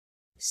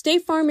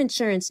State Farm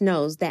Insurance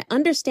knows that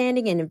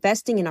understanding and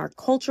investing in our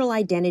cultural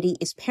identity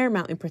is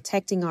paramount in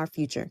protecting our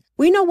future.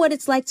 We know what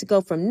it's like to go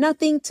from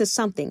nothing to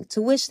something,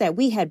 to wish that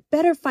we had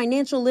better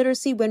financial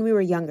literacy when we were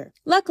younger.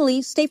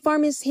 Luckily, State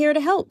Farm is here to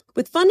help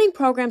with funding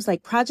programs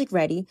like Project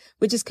Ready,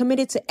 which is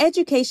committed to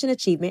education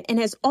achievement and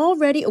has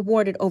already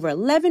awarded over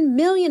 $11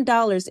 million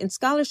in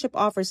scholarship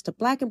offers to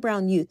Black and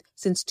brown youth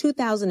since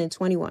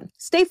 2021.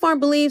 State Farm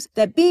believes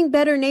that being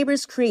better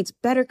neighbors creates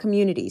better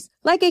communities.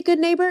 Like a good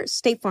neighbor,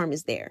 State Farm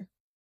is there.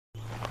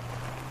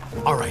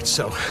 All right,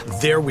 so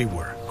there we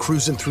were,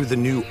 cruising through the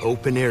new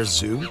open-air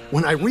zoo,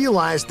 when I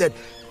realized that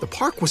the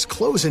park was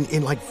closing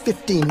in like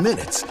 15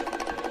 minutes.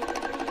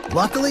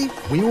 Luckily,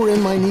 we were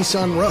in my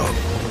Nissan Rogue.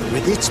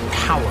 With its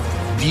powerful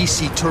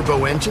VC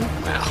turbo engine,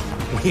 well,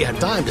 we had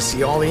time to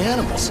see all the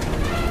animals.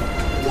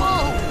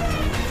 Whoa!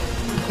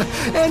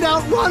 And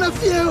outrun a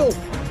few!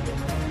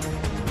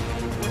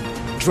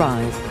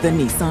 Drive the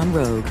Nissan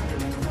Rogue.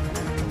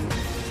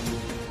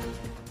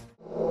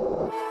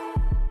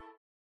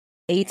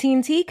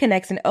 AT&T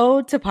connects an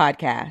ode to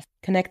podcast.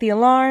 Connect the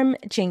alarm,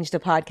 change the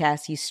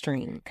podcast you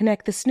stream.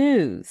 Connect the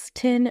snooze,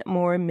 10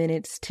 more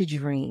minutes to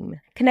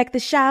dream. Connect the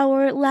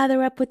shower,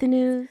 lather up with the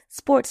news,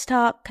 sports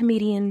talk,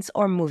 comedians,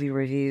 or movie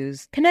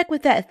reviews. Connect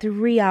with that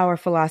 3-hour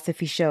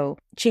philosophy show.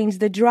 Change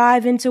the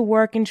drive into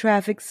work and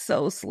traffic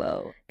so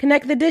slow.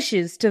 Connect the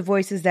dishes to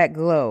voices that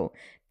glow.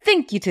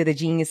 Thank you to the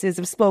geniuses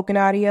of spoken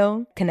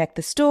audio. Connect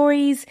the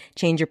stories,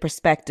 change your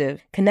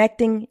perspective.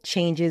 Connecting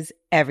changes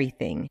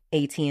everything.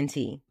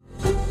 AT&T.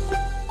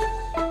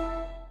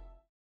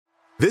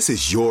 This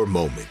is your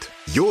moment,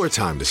 your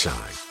time to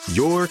shine,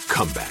 your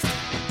comeback.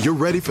 You're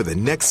ready for the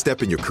next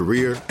step in your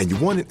career, and you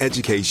want an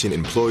education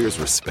employers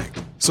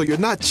respect. So you're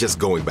not just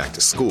going back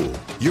to school,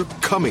 you're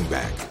coming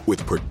back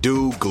with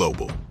Purdue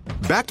Global.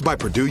 Backed by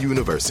Purdue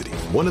University,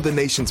 one of the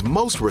nation's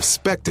most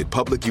respected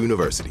public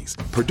universities,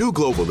 Purdue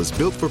Global is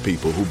built for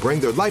people who bring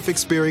their life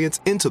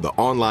experience into the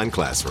online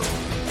classroom.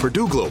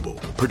 Purdue Global,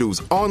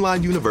 Purdue's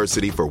online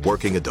university for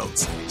working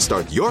adults.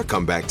 Start your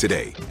comeback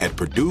today at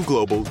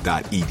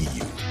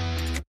purdueglobal.edu.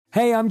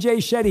 Hey, I'm Jay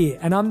Shetty,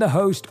 and I'm the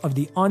host of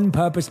the On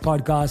Purpose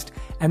podcast,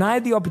 and I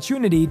had the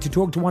opportunity to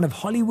talk to one of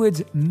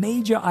Hollywood's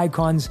major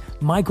icons,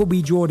 Michael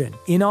B. Jordan.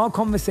 In our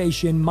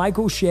conversation,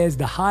 Michael shares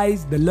the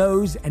highs, the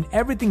lows, and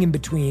everything in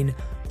between,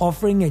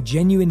 offering a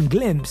genuine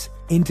glimpse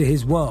into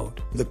his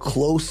world. The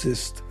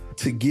closest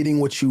to getting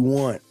what you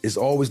want is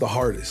always the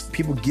hardest.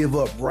 People give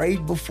up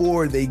right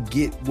before they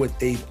get what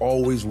they've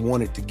always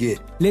wanted to get.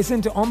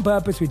 Listen to On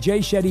Purpose with Jay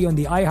Shetty on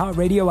the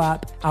iHeartRadio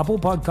app, Apple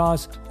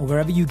Podcasts, or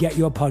wherever you get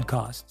your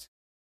podcasts.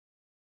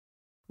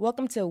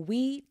 Welcome to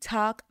We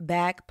Talk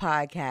Back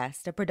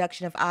Podcast, a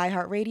production of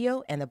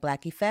iHeartRadio and the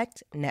Black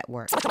Effect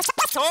Network.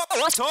 Talk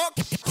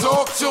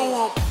to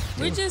them.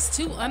 We're just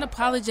two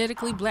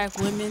unapologetically black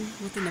women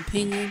with an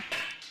opinion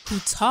who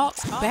talk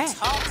back.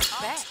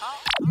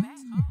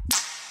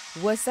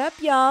 What's up,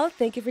 y'all?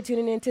 Thank you for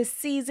tuning in to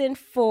season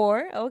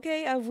 4,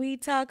 of We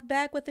Talk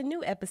Back, with a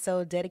new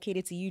episode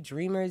dedicated to you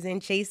dreamers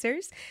and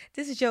chasers.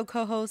 This is your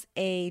co-host,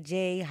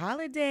 AJ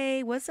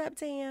Holiday. What's up,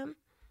 Tam?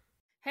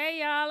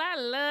 Hey, y'all. I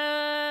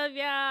love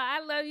y'all. I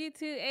love you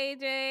too,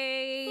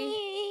 AJ.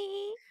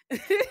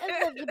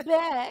 I love you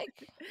back.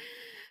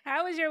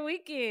 How was your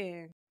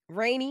weekend?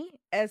 Rainy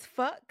as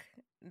fuck.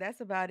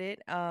 That's about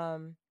it. I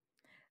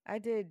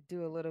did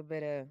do a little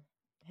bit of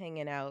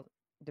hanging out,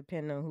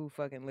 depending on who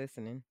fucking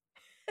listening.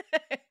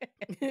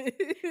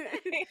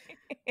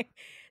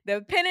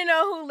 Depending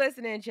on who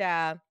listening,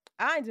 child.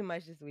 I didn't do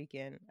much this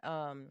weekend.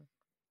 Yeah,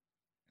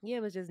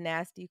 it was just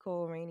nasty,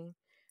 cold, rainy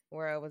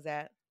where I was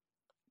at.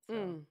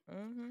 So,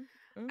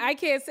 I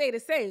can't say the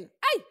same.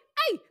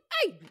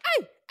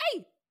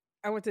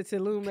 I went to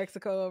Tulum,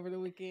 Mexico over the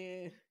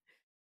weekend.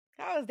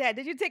 How was that?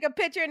 Did you take a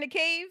picture in the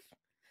cave?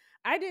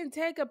 I didn't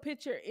take a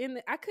picture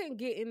I couldn't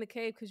get in the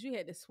cave because you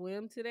had to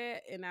swim to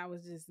that, and I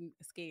was just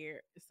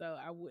scared, so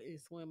I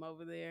wouldn't swim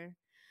over there.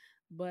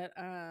 But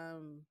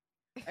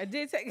I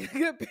did take a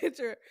good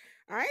picture.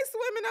 I ain't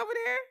swimming over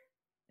there.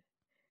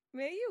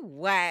 Man, you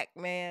whack,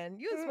 man.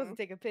 You were supposed to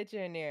take a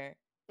picture in there.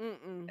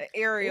 An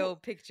aerial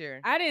picture.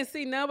 I didn't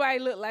see nobody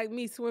look like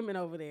me swimming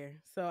over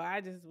there, so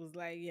I just was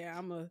like, yeah,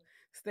 I'm gonna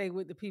stay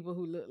with the people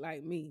who look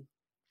like me.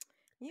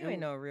 You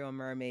ain't no real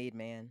mermaid,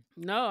 man.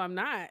 No, I'm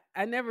not.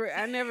 I never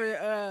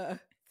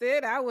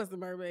said I was a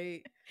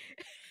mermaid.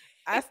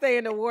 I stay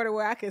in the water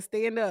where I can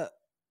stand up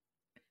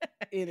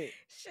in it.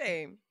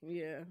 Shame.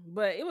 Yeah,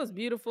 but it was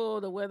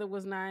beautiful. The weather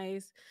was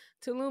nice.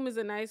 Tulum is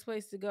a nice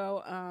place to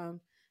go.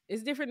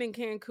 It's different than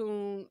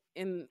Cancun,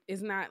 and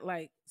it's not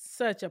like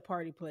such a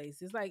party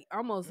place. It's like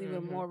almost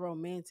even more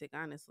romantic,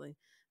 honestly.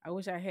 I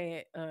wish I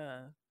had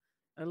a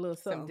little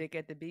something. Some dick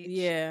at the beach.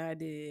 Yeah, I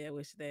did. I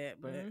wish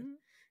that, but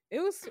it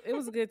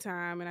was a good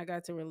time, and I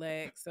got to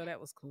relax, so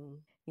that was cool.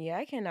 Yeah,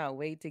 I cannot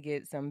wait to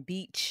get some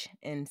beach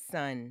and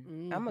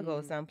sun. I'm gonna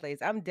go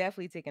someplace. I'm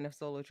definitely taking a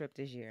solo trip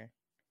this year,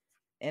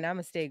 and I'm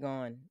gonna stay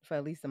gone for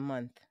at least a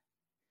month.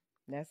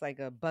 That's like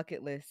a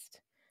bucket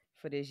list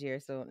for this year,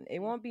 so it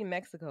won't be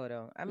Mexico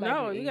though. I might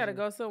No, do you got to Asia.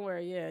 go somewhere.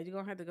 Yeah, you're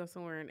gonna have to go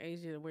somewhere in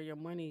Asia where your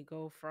money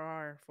go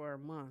far for a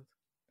month.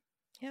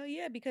 Hell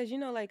yeah, because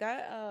like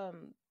I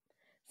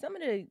some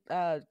of the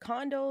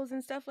condos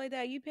and stuff like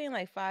that, you paying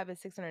like $500 or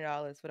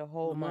 $600 for the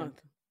whole A month.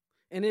 month,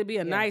 and it'd be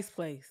a Yes. nice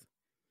place.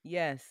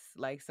 Yes,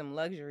 like some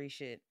luxury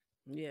shit.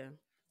 Yeah,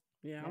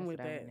 I'm That's with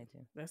what I that. wanted to.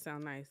 That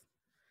sound nice.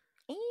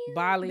 And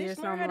Bali bitch, or learn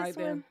something how to like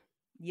swim. that.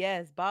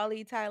 Yes,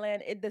 Bali,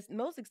 Thailand. The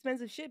most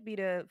expensive shit be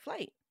the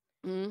flight.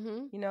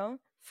 Mm-hmm.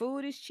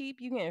 Food is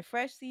cheap. You getting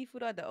fresh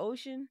seafood out the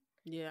ocean.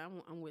 Yeah,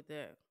 I'm with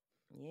that.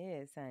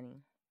 Yes,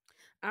 honey.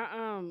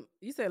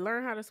 You said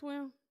learn how to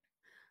swim.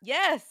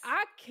 Yes.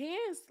 I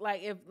can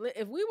like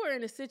if we were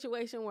in a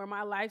situation where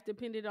my life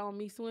depended on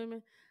me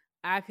swimming,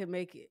 I could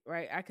make it,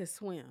 right? I could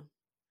swim.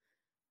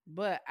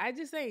 But I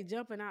just ain't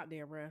jumping out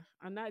there, bruh.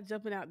 I'm not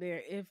jumping out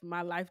there if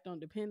my life don't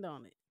depend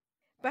on it.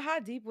 But how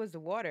deep was the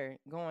water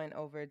going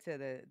over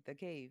to the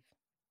cave?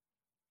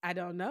 I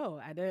don't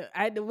know.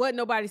 I wasn't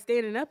nobody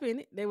standing up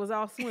in it. They was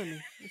all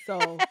swimming.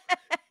 So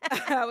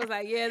I was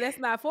like, yeah, that's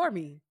not for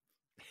me.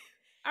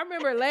 I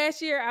remember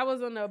last year I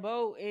was on a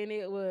boat and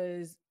it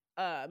was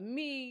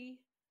me,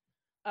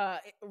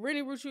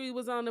 Rennie Rucci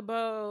was on the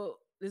boat,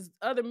 this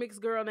other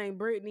mixed girl named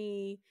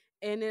Brittany,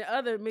 and then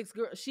other mixed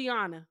girl,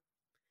 Shiana.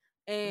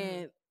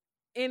 And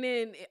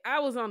then I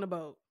was on the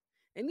boat.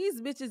 And these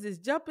bitches is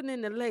jumping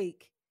in the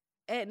lake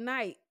at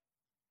night,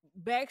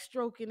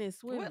 backstroking and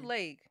swimming. What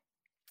lake?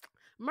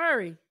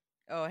 Murray.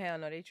 Oh, hell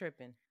no, they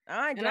tripping.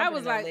 I ain't And jumping I was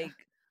in no like,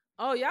 lake.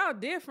 oh, y'all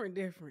different.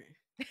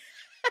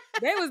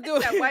 They was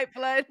doing that white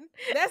blood.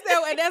 That's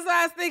what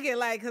I was thinking.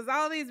 Like, cause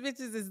all these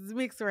bitches is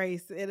mixed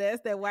race, and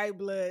that's that white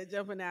blood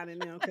jumping out in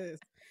them. Cause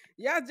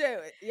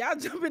y'all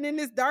jumping in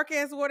this dark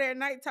ass water at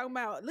night, talking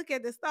about look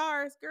at the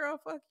stars, girl.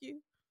 Fuck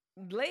you.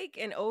 Lake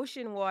and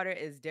ocean water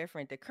is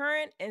different. The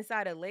current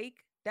inside a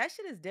lake, that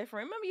shit is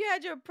different. Remember you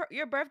had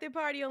your birthday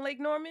party on Lake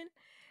Norman?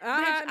 Bitch,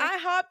 I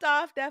hopped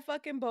off that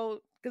fucking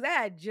boat because I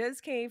had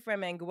just came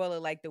from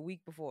Anguilla like the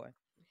week before,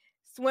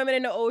 swimming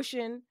in the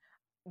ocean.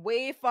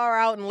 Way far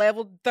out in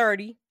level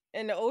 30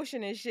 in the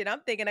ocean and shit. I'm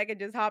thinking I could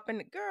just hop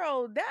in.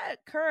 Girl, that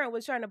current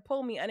was trying to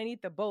pull me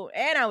underneath the boat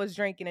and I was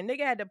drinking. A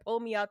nigga had to pull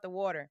me out the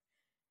water.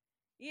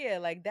 Yeah,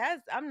 like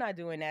I'm not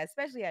doing that,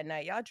 especially at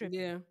night. Y'all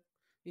tripping.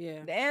 Yeah.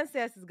 The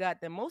ancestors got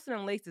them. Most of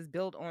them lakes is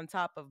built on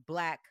top of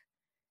black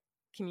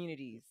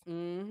communities.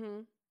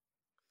 Mm-hmm.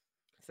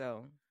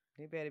 So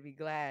they better be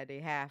glad they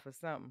half or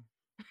something.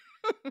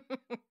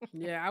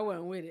 Yeah, I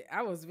wasn't with it.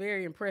 I was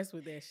very impressed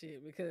with that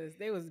shit because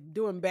they was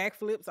doing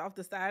backflips off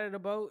the side of the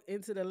boat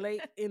into the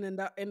lake in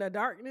the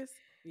darkness.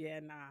 Yeah,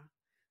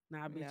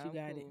 nah, bitch, you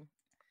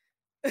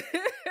got it.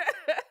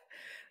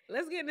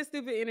 Let's get into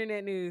stupid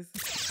internet news.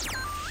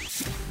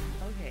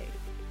 Okay,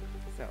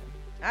 so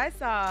I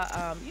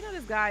saw,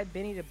 this guy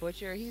Benny the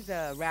Butcher. He's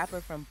a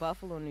rapper from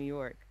Buffalo, New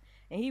York,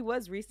 and he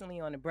was recently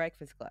on the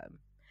Breakfast Club.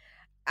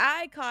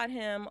 I caught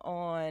him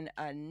on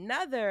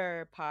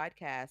another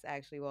podcast,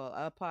 actually. Well,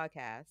 a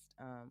podcast.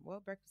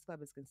 Breakfast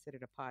Club is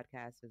considered a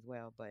podcast as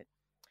well,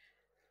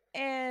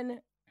 and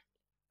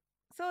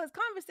so his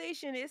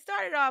conversation, it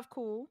started off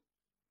cool,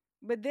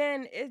 but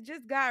then it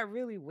just got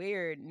really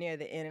weird near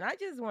the end. And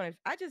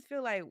I just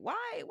feel like, why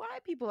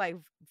people like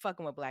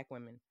fucking with black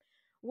women?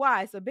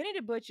 Why? So Benny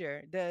the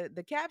Butcher,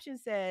 the caption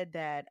said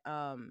that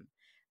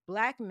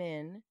black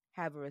men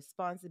have a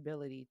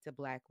responsibility to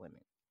black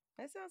women.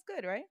 That sounds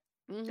good, right?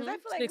 Because I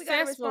feel like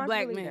successful we got a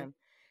black responsibility men. to them.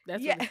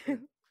 That's yeah.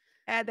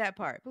 Add that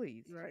part,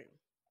 please. Right.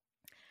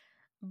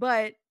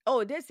 But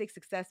it did say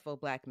successful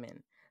black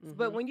men. Mm-hmm.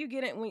 But when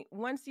you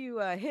once you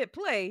hit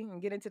play and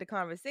get into the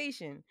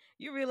conversation,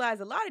 you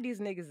realize a lot of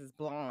these niggas is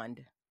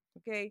blonde.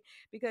 Okay,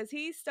 because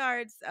he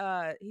starts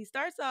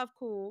off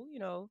cool,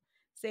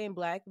 saying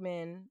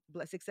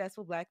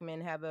successful black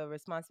men have a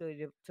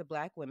responsibility to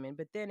black women,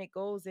 but then it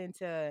goes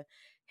into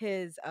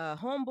his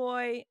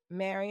homeboy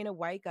marrying a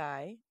white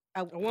guy,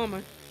 a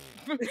woman.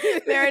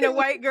 Marrying a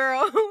white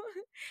girl,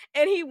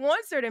 and he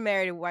wants him to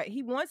marry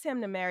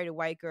the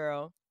white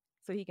girl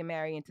so he can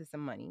marry into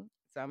some money.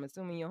 So I'm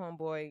assuming your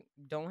homeboy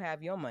don't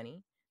have your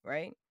money,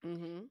 right?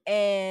 Mm-hmm.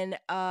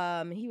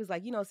 And he was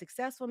like,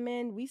 successful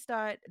men,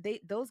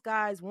 those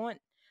guys want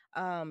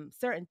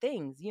certain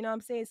things, you know what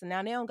I'm saying? So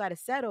now they don't got to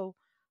settle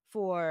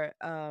for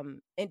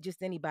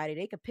just anybody.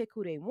 They can pick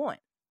who they want.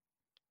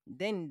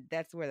 Then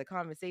that's where the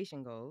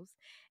conversation goes,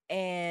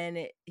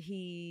 and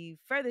he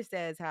further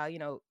says how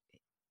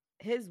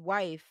his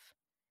wife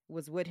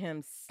was with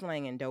him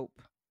slanging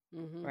dope,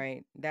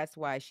 right? That's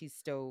why she's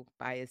still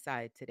by his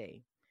side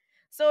today.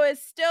 So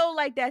it's still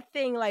like that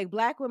thing, like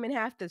black women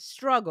have to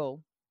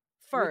struggle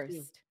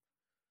first,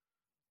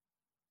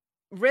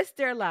 risk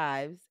their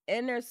lives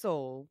and their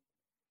soul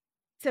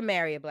to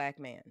marry a black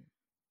man.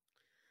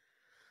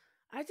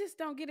 I just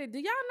don't get it. Do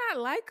y'all not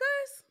like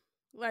us?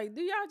 Like,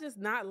 do y'all just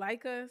not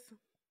like us?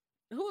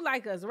 Who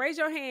like us? Raise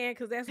your hand,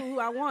 because that's who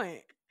I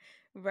want.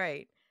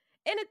 Right.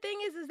 And the thing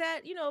is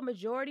that, a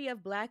majority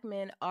of black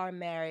men are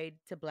married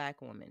to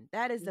black women.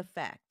 That is a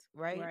fact,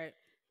 right? Right.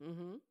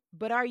 Mm-hmm.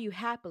 But are you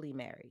happily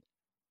married?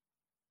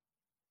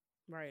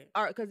 Right.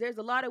 Because there's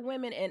a lot of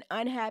women in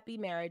unhappy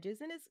marriages,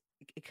 and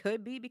it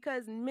could be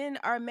because men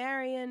are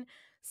marrying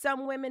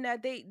some women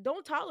that they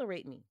don't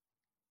tolerate me.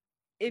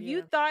 If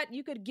you thought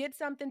you could get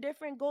something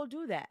different, go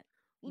do that.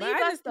 Leave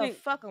us the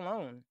fuck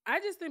alone. I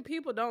just think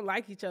people don't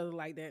like each other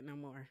like that no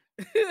more.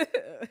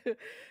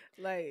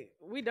 Like,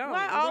 we don't. Well,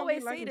 I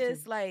always say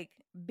this, like,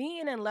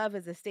 being in love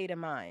is a state of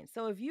mind.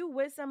 So if you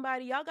with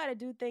somebody, y'all got to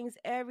do things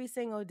every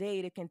single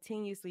day to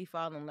continuously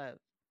fall in love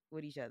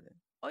with each other.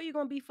 Or you're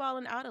going to be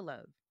falling out of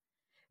love.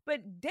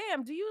 But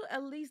damn, do you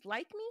at least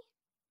like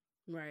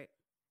me? Right.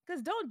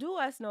 Because don't do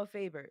us no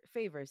favor,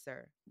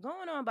 sir.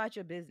 Going on about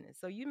your business.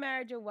 So you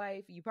married your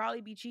wife. You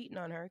probably be cheating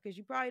on her because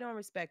you probably don't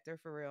respect her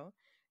for real.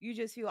 You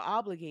just feel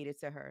obligated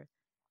to her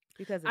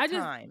because of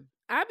time.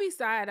 I be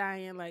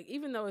side-eyeing, like,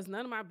 even though it's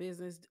none of my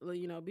business,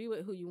 you know, be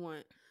with who you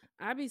want.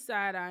 I be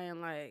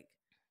side-eyeing, like,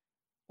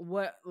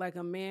 what, like,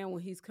 a man,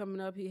 when he's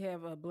coming up, he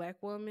have a black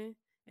woman.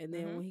 And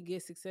then when he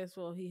gets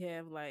successful, he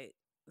have, like,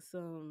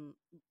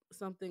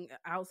 something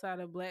outside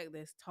of black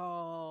that's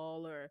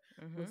tall or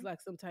looks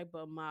like some type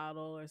of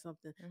model or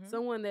something.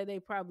 Someone that they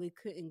probably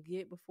couldn't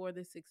get before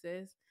the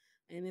success.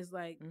 And it's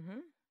like,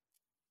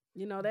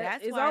 you know,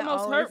 that is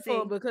almost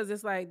hurtful because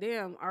it's like,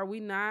 damn, are we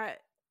not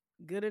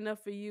good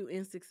enough for you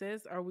in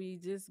success? Are we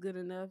just good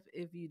enough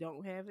if you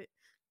don't have it?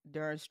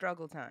 During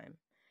struggle time.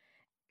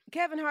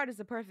 Kevin Hart is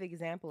a perfect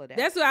example of that.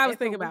 That's what I was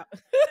thinking about.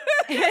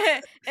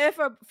 And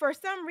for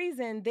some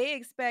reason, they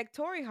expect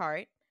Tory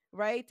Hart,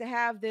 right, to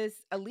have this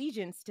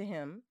allegiance to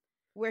him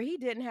where he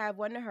didn't have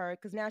one to her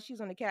because now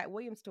she's on the Cat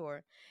Williams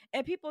tour.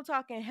 And people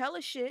talking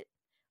hella shit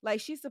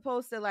like she's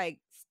supposed to, like,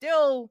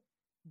 still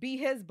be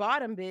his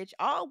bottom bitch.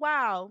 All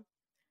while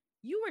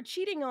you were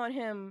cheating on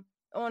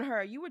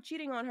her. You were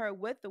cheating on her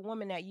with the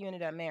woman that you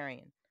ended up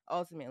marrying.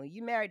 Ultimately,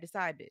 you married the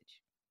side bitch.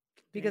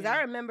 Because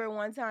I remember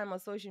one time on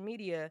social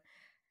media,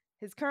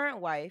 his current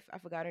wife, I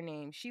forgot her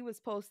name, she was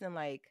posting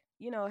like,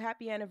 you know,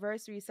 happy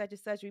anniversary, such and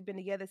such. We've been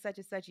together such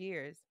and such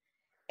years.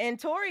 And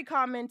Tory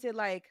commented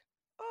like,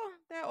 oh,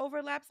 that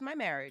overlaps my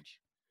marriage.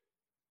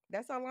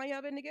 That's how long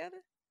y'all been together?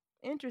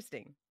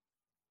 Interesting.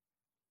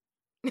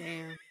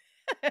 Damn.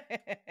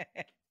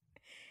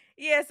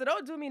 Yeah, so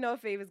don't do me no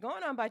favors.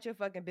 Going on about your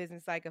fucking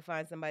business so I can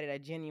find somebody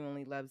that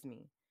genuinely loves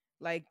me.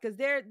 Like, because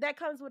that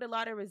comes with a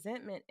lot of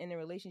resentment in a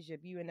relationship.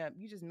 You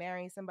just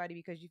marrying somebody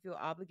because you feel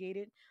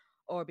obligated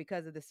or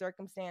because of the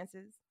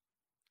circumstances,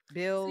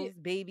 bills,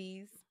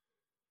 babies.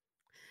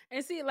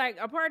 And see, like,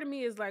 a part of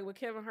me is like with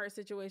Kevin Hart's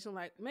situation,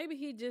 like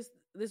maybe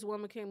this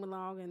woman came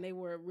along and they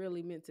were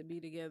really meant to be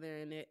together,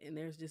 and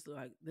there's just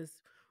like this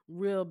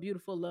real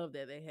beautiful love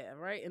that they have,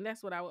 right? And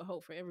that's what I would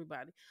hope for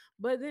everybody.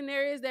 But then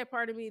there is that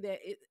part of me that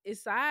it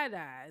side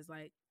eyes,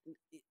 like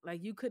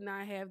you could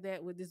not have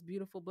that with this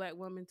beautiful black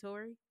woman,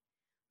 Tory.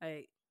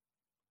 Like,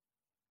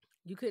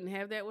 you couldn't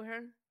have that with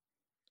her.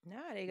 No,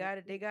 they got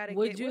it. They got to get.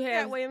 What's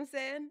that William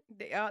said?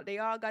 They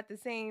all got the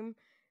same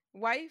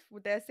wife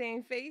with that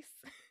same face.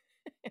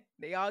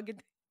 They all get.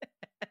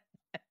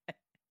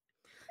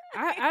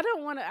 I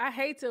don't want to. I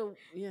hate to.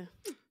 Yeah,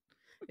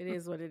 it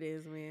is what it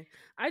is, man.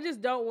 I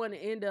just don't want to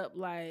end up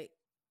like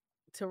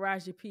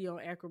Taraji P on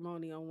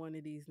Acrimony on one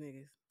of these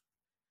niggas.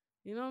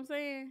 You know what I'm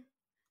saying?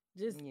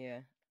 Just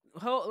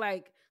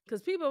like,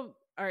 because people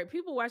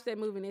watch that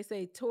movie and they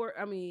say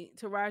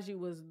Taraji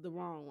was the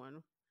wrong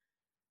one.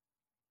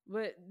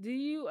 But do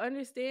you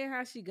understand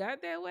how she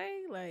got that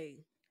way? Like,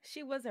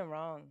 she wasn't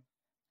wrong.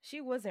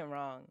 She wasn't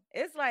wrong.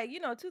 It's like, you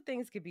know, two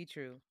things could be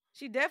true.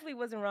 She definitely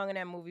wasn't wrong in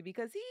that movie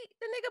because the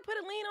nigga put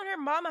a lien on her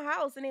mama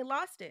house and they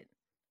lost it.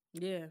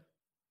 Yeah.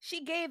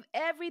 She gave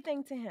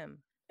everything to him.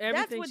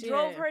 That's what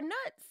drove her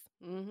nuts.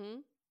 Mm-hmm.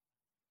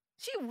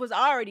 She was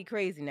already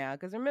crazy now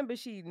because remember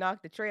she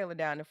knocked the trailer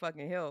down the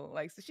fucking hill.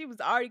 Like, so she was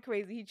already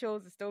crazy. He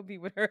chose to still be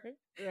with her.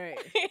 Right.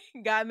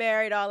 Got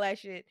married, all that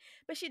shit.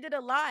 But she did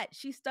a lot.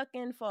 She stuck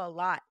in for a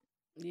lot.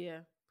 Yeah.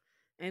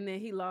 And then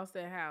he lost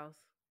that house.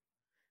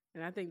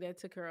 And I think that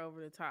took her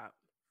over the top.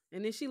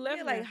 And then she left.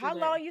 Yeah, like, how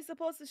long you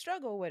supposed to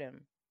struggle with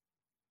him?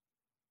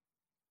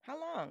 How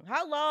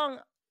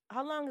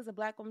long is a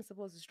black woman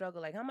supposed to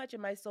struggle? Like, how much of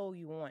my soul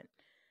you want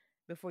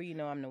before you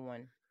know I'm the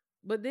one?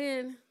 But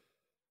then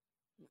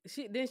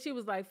she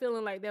was like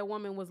feeling like that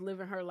woman was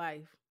living her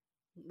life.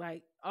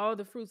 Like, all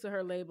the fruits of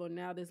her labor,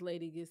 now this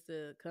lady gets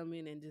to come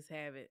in and just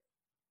have it.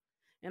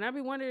 And I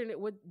be wondering,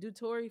 what do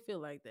Tory feel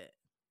like that?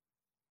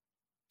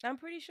 I'm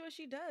pretty sure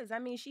she does. I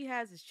mean, she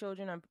has his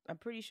children. I'm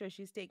pretty sure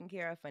she's taken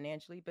care of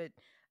financially. But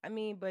I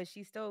mean, but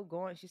she's still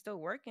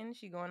working.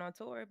 She's going on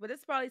tour. But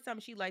it's probably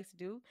something she likes to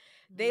do.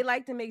 Mm-hmm. They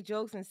like to make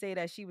jokes and say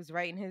that she was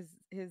writing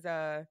his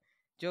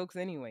jokes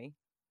anyway.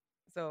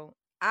 So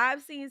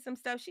I've seen some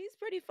stuff. She's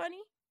pretty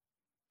funny.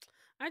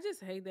 I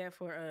just hate that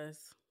for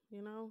us.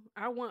 You know,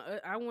 I want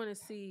to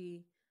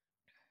see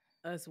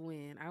us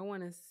win. I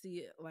want to see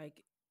it,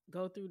 like,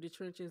 go through the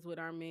trenches with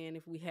our man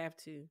if we have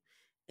to.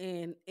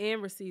 And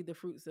receive the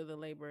fruits of the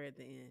labor at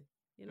the end,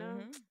 you know.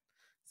 Mm-hmm.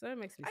 So it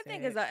makes me sad. I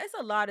think it's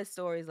a lot of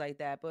stories like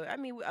that, but I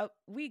mean,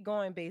 we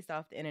going based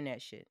off the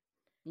internet shit.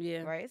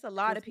 Yeah, right. It's a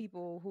lot of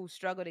people who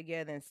struggle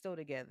together and still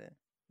together.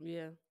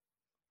 Yeah,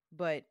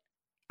 but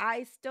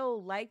I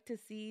still like to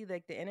see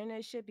like the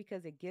internet shit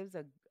because it gives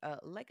a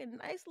like a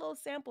nice little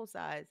sample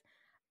size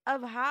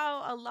of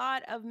how a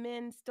lot of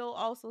men still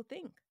also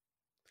think.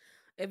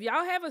 If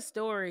y'all have a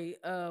story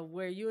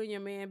where you and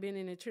your man been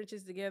in the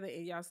trenches together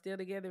and y'all still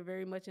together,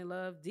 very much in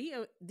love,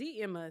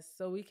 DM us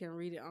so we can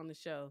read it on the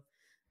show,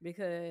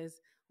 because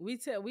we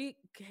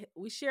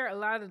share a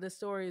lot of the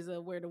stories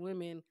of where the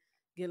women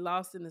get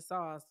lost in the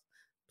sauce.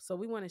 So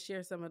we want to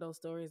share some of those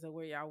stories of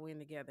where y'all win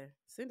together.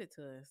 Send it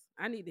to us.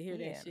 I need to hear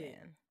that shit.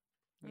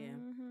 Man. Yeah.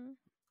 Mm-hmm.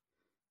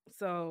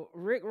 So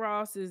Rick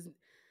Ross is.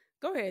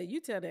 Go ahead, you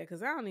tell that,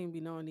 because I don't even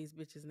be knowing these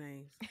bitches'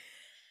 names.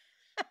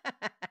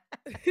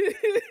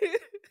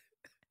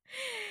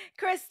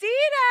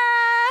 Christina,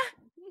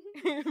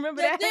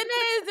 remember that?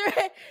 Dinner is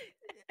ready.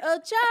 Oh,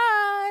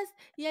 Charles,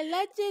 your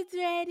lunch is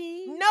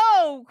ready.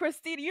 No,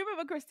 Christina. You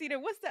remember Christina?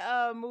 What's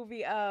the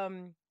movie?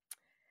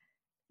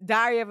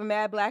 Diary of a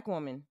Mad Black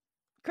Woman.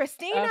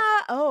 Christina.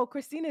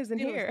 Christina isn't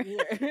here.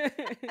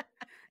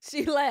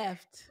 She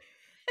left.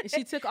 And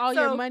she took all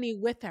your money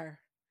with her.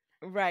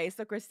 Right.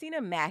 So Christina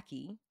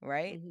Mackey,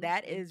 right? Mm-hmm.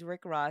 That is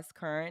Rick Ross'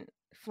 current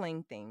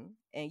fling thing.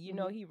 And you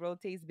know he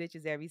rotates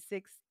bitches every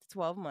 6 to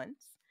 12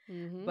 months.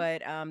 Mm-hmm.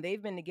 But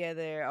they've been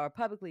together or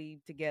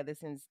publicly together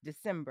since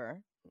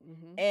December.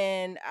 Mm-hmm.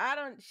 And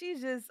she's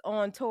just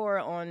on tour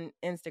on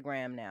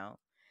Instagram now.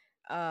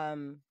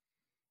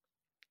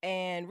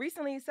 And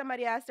recently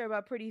somebody asked her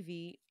about Pretty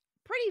V.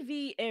 Pretty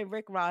V and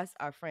Rick Ross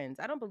are friends.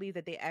 I don't believe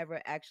that they ever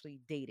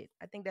actually dated.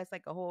 I think that's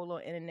like a whole little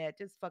internet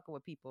just fucking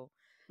with people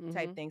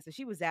type thing. So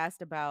she was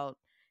asked about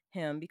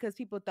him because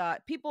people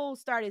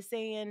started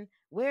saying,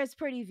 "Where's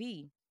Pretty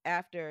V?"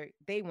 after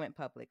they went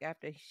public,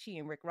 after she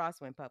and Rick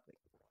Ross went public.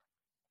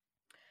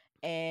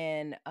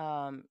 And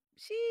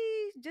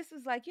she just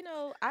was like,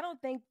 I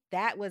don't think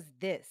that was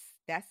this.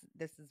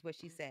 This is what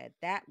she said.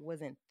 That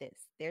wasn't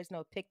this. There's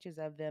no pictures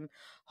of them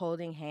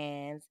holding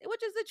hands,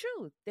 which is the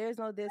truth. There's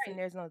no this and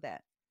there's no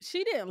that.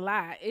 She didn't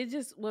lie. It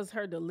just was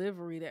her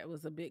delivery that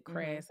was a bit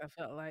crass. I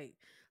felt like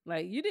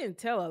you didn't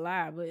tell a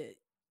lie, but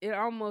it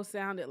almost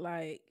sounded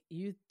like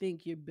you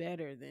think you're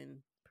better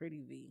than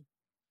Pretty V.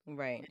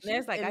 Right.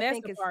 That's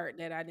the part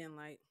that I didn't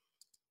like.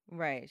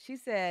 Right. She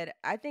said,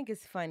 I think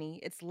it's funny.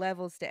 It's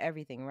levels to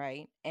everything,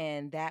 right?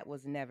 And that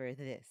was never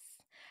this.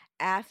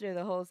 After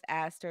the host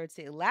asked her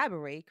to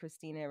elaborate,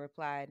 Christina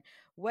replied,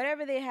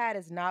 "Whatever they had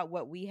is not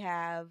what we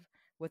have,"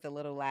 with a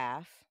little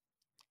laugh.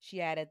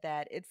 She added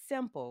that it's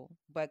simple,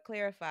 but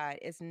clarified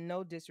it's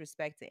no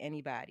disrespect to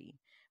anybody.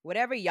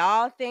 Whatever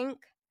y'all think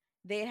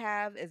they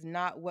have is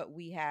not what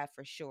we have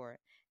for sure,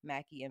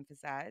 Mackey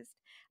emphasized.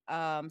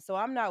 So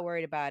I'm not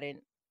worried about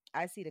it.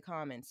 I see the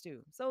comments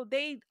too. So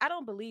I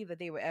don't believe that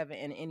they were ever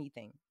in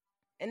anything.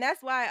 And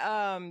that's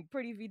why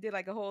Pretty V did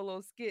like a whole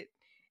little skit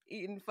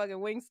eating fucking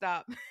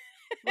Wingstop.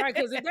 Right,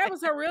 because if that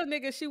was her real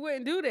nigga, she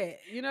wouldn't do that,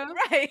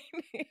 Right.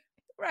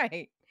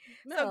 Right.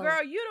 No. So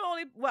girl,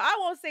 I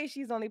won't say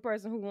she's the only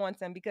person who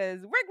wants him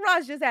because Rick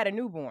Ross just had a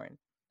newborn.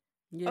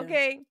 Yeah.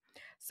 Okay.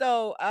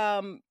 So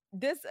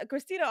this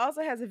Christina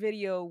also has a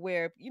video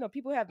where,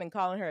 people have been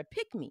calling her a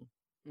pick-me.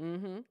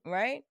 Mm-hmm.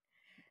 Right?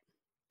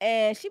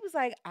 And she was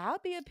like, I'll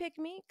be a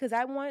pick-me because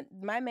I want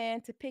my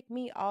man to pick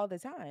me all the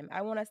time.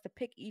 I want us to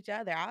pick each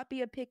other. I'll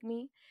be a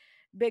pick-me.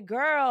 But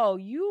girl,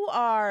 you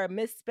are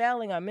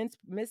misspelling or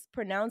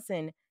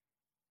mispronouncing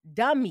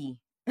dummy.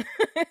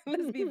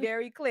 Let's be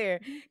very clear.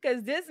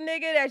 Because this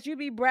nigga that you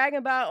be bragging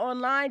about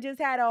online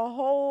just had a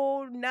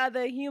whole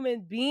nother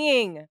human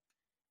being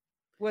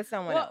with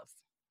someone else.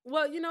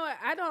 Well,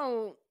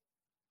 I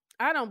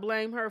don't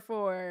blame her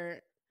for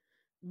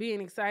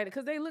being excited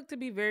because they look to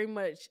be very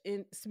much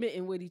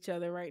smitten with each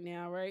other right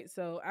now, right?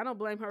 So I don't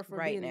blame her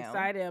for being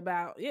excited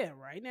about,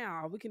 right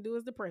now, all we can do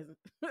is the present.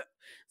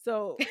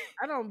 So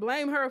I don't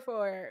blame her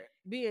for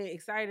being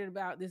excited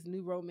about this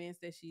new romance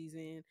that she's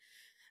in.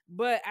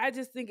 But I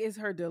just think it's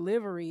her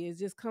delivery. It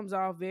just comes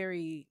off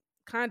very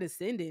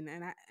condescending,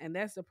 and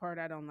that's the part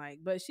I don't like.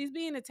 But she's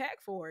being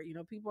attacked for it.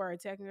 People are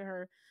attacking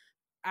her.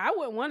 I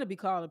wouldn't want to be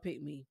called a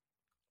pick-me.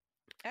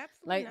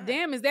 Absolutely. Like,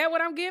 damn, is that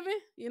what I'm giving?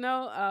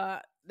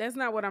 That's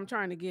not what I'm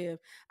trying to give.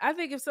 I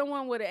think if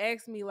someone would have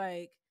asked me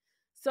like,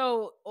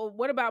 so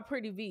what about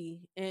Pretty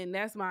V? And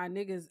that's my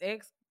nigga's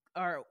ex,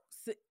 or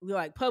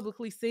like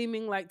publicly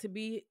seeming like to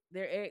be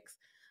their ex,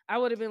 I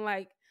would have been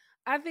like,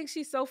 I think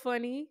she's so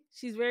funny.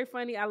 She's very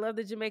funny. I love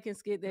the Jamaican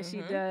skit that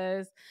she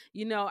does.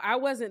 I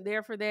wasn't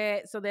there for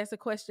that. So that's a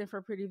question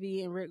for Pretty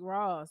V and Rick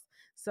Ross.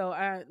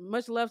 So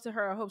much love to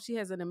her. I hope she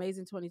has an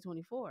amazing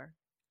 2024.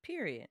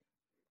 Period.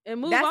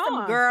 And move That's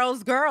on.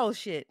 Some girl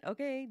shit.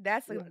 Okay.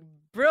 That's a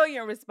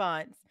brilliant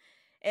response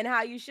and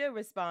how you should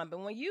respond.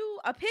 But when you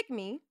pick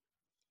me,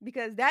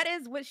 because that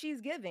is what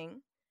she's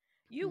giving,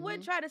 you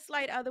would try to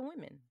slight other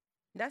women.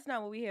 That's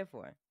not what we're here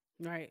for.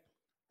 Right.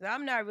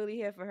 I'm not really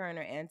here for her and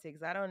her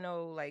antics. I don't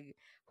know like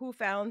who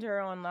found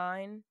her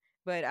online,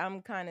 but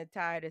I'm kind of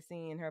tired of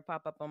seeing her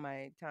pop up on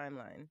my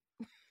timeline.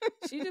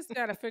 She just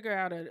got to figure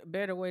out a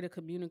better way to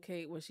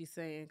communicate what she's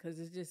saying, because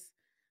it's just,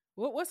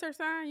 what's her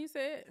sign you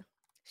said?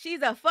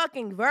 She's a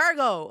fucking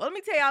Virgo. Let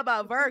me tell y'all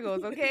about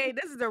Virgos, okay?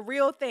 This is a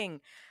real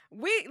thing.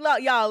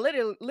 Y'all,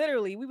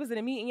 literally, we was in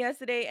a meeting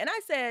yesterday, and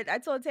I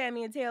told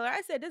Tammy and Taylor,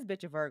 I said, this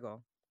bitch a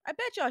Virgo. I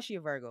bet y'all she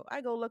a Virgo.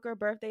 I go look her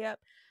birthday up.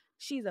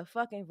 She's a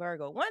fucking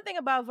Virgo. One thing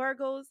about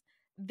Virgos,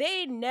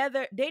 they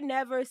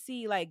never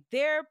see, like,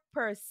 their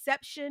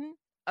perception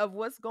of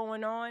what's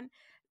going on.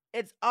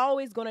 It's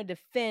always going to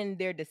defend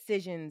their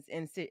decisions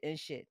and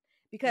shit.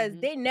 Because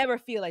they never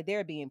feel like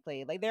they're being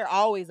played. Like, they're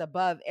always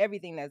above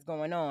everything that's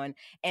going on,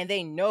 and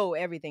they know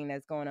everything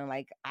that's going on.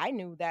 Like, I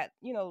knew that,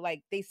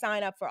 like, they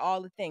sign up for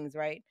all the things,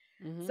 right?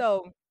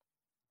 So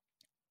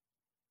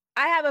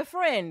I have a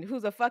friend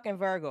who's a fucking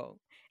Virgo.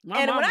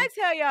 When I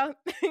tell y'all,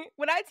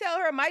 when I tell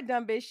her my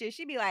dumb bitch shit,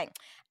 she be like,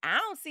 I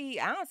don't see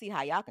how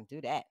y'all can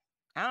do that.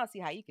 I don't see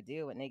how you could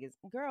deal with niggas.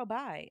 Girl,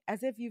 bye.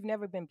 As if you've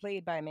never been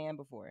played by a man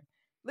before.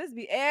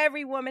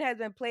 Every woman has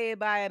been played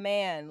by a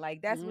man.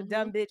 Like, that's what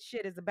dumb bitch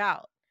shit is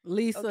about.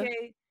 Lisa.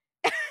 Okay?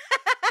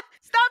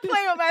 Stop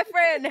playing with my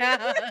friend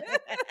now.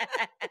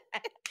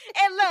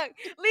 And look,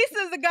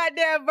 Lisa's a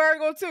goddamn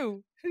Virgo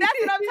too. That's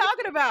what I'm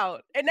talking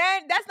about. And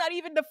that's not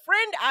even the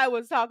friend I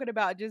was talking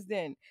about just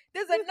then.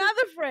 There's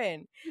another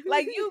friend.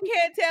 Like, you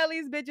can't tell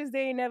these bitches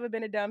they ain't never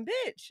been a dumb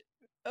bitch.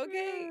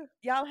 Okay?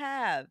 Y'all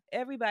have.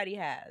 Everybody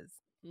has.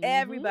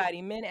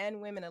 Everybody, men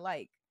and women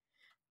alike.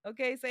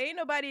 Okay, so ain't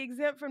nobody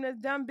exempt from this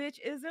dumb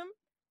bitch-ism.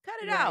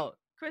 Cut it out.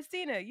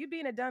 Christina, you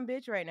being a dumb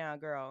bitch right now,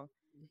 girl.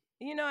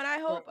 And I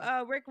hope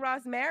Rick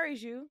Ross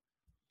marries you.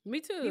 Me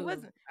too.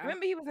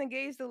 Remember he was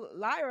engaged to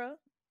Lyra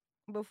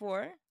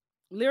before.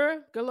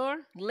 Lyra Galore?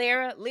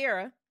 Lyra.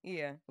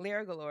 Yeah,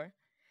 Lyra Galore.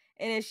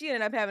 And then she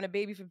ended up having a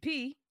baby for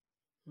P.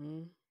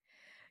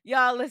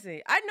 Y'all,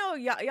 listen. I know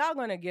y'all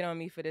gonna get on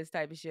me for this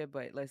type of shit,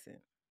 but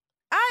listen.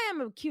 I am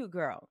a cute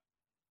girl.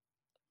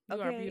 You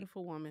are a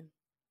beautiful woman.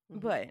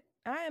 But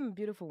I am a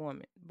beautiful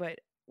woman. But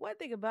one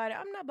thing about it,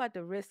 I'm not about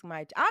to risk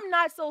I'm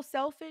not so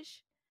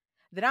selfish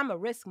that I'm going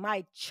to risk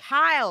my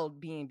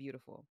child being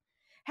beautiful,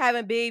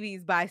 having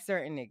babies by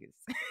certain niggas.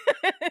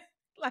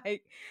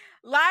 Like,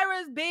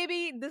 Lyra's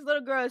baby, this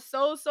little girl is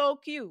so, so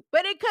cute.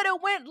 But it could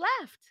have went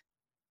left.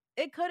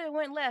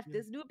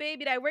 This new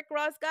baby that Rick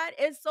Ross got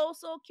is so,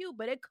 so cute,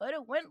 but it could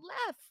have went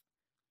left.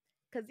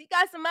 Because he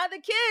got some other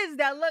kids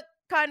that look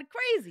kind of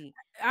crazy.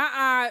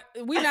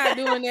 We not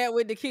doing that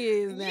with the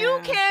kids now.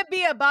 You can't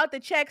be about the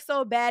check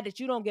so bad that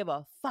you don't give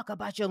a fuck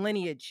about your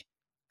lineage.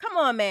 Come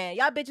on, man.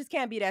 Y'all bitches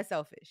can't be that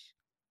selfish.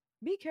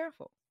 Be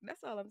careful.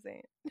 That's all I'm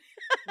saying.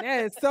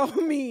 That is so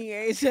mean,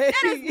 AJ.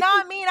 That is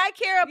not mean. I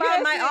care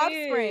about my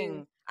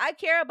offspring. I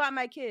care about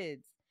my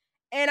kids.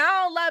 And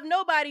I don't love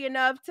nobody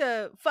enough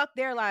to fuck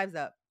their lives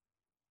up.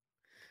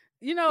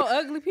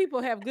 Ugly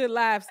people have good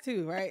lives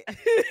too, right?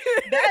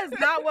 That is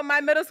not what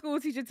my middle school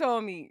teacher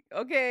told me.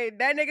 Okay,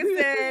 that nigga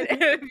said,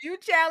 if you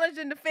challenge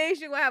in the face,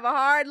 you're gonna have a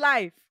hard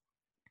life.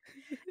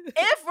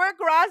 If Rick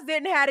Ross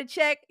didn't have a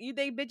check, you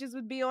think bitches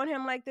would be on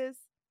him like this?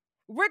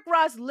 Rick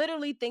Ross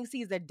literally thinks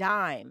he's a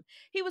dime.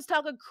 He was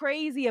talking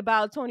crazy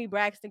about Toni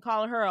Braxton,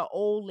 calling her an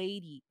old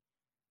lady.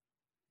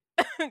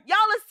 Y'all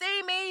the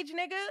same age,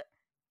 nigga.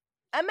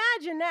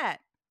 Imagine that.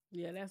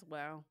 Yeah, that's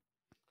wild.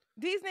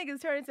 These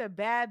niggas turn into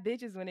bad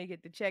bitches when they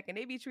get the check, and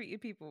they be treating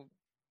people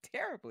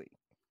terribly.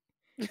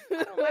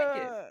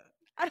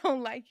 I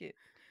don't like it.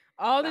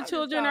 All the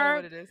children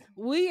are.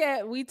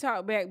 We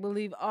talk back.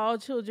 Believe all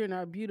children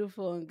are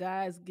beautiful and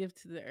God's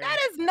gift to the earth. That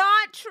is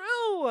not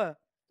true.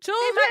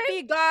 Children might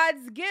be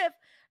God's gift,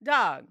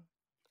 dog.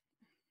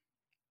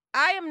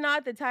 I am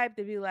not the type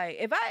to be like,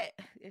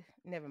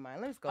 never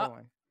mind. Let's go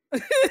on.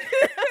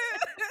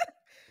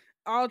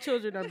 All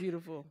children are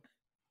beautiful.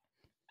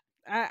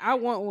 I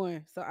want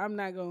one, so I'm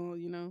not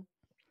gonna,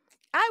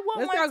 I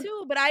want one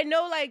too, but I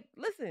know, like,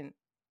 listen,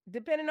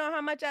 depending on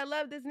how much I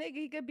love this nigga,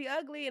 he could be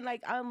ugly, and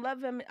like I'm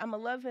gonna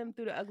love him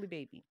through the ugly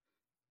baby.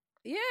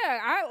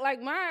 Yeah,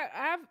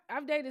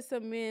 I've dated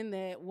some men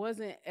that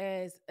wasn't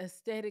as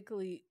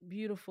aesthetically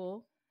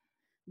beautiful,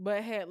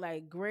 but had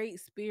like great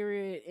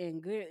spirit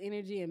and good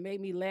energy and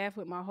made me laugh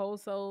with my whole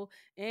soul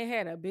and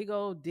had a big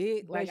old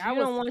dick. Like, I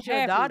don't want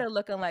your daughter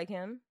looking like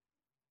him.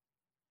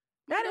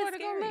 That is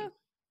scary.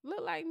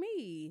 Look like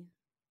me.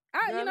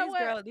 You know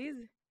what?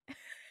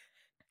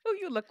 Who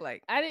you look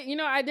like?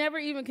 I never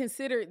even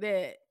considered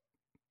that.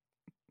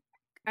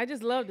 I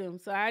just loved him,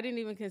 so I didn't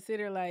even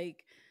consider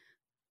like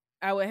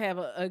I would have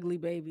an ugly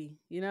baby.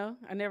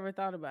 I never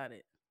thought about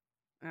it.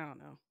 I don't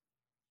know.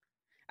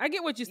 I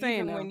get what you're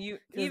saying.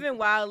 Even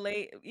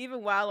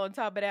while on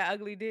top of that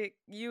ugly dick,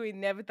 you ain't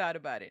never thought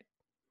about it.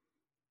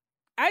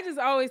 I just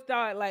always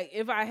thought like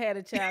if I had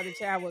a child, the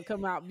child would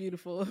come out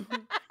beautiful.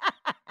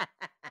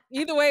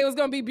 Either way, it was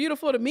gonna be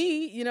beautiful to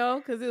me,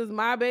 because it was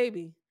my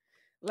baby.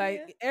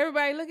 Like,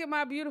 everybody, look at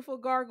my beautiful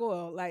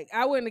gargoyle. Like,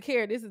 I wouldn't have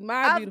cared. This is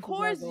my beautiful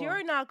gargoyle. Of course,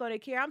 you're not gonna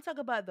care. I'm talking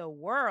about the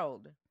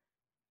world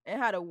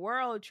and how the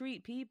world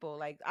treat people.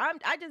 Like,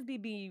 I just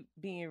be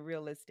being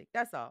realistic.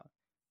 That's all.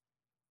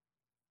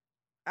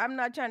 I'm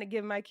not trying to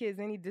give my kids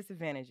any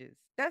disadvantages.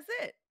 That's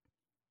it.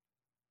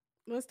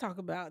 Let's talk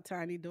about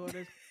tiny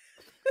daughters.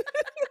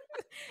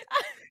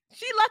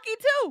 She lucky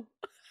too.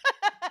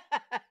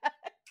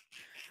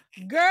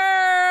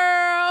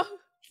 Girl.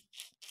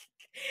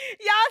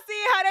 Y'all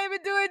see how they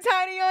been doing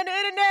Tiny on the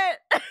internet?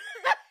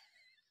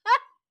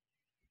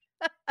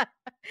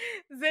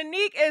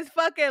 Zanique is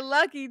fucking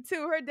lucky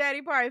too. Her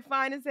daddy probably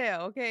fine as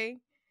hell, okay?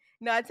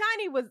 No,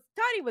 Tiny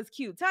was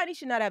cute. Tiny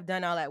should not have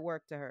done all that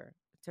work to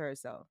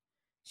herself.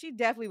 She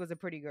definitely was a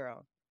pretty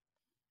girl.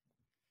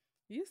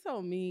 You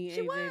so mean.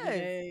 She AJ was.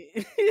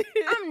 today.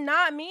 I'm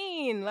not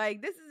mean.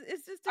 Like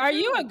it's just. Are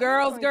you a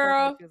girl's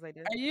girl? Like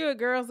Are you a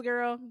girl's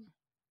girl?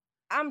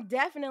 I'm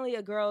definitely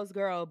a girl's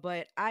girl,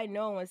 but I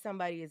know when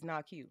somebody is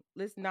not cute.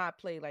 Let's not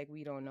play like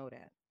we don't know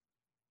that.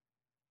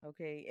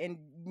 Okay, and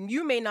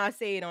you may not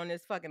say it on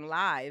this fucking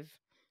live.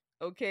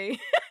 Okay,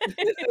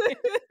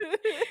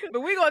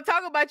 but we gonna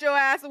talk about your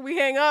ass when we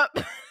hang up.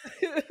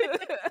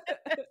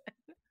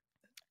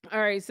 All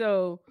right,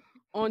 so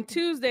on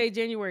Tuesday,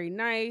 January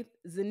 9th,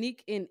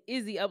 Zanique and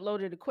Izzy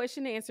uploaded a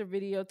question and answer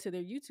video to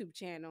their YouTube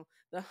channel,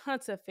 The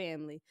Hunter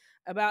Family.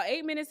 About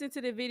 8 minutes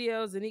into the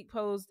video, Zanique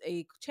posed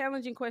a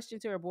challenging question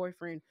to her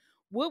boyfriend.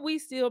 Would we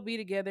still be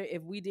together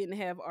if we didn't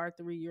have our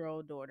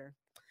 3-year-old daughter?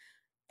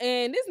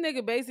 And this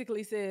nigga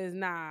basically says,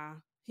 nah,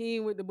 he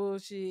ain't with the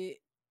bullshit.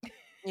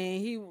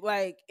 And he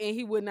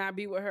would not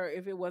be with her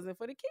if it wasn't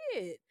for the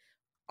kid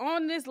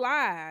on this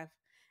live.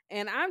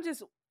 And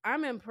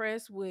I'm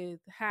impressed with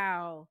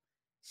how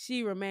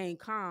she remained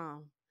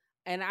calm.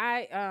 And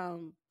I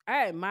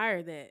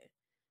admire that,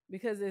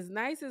 because as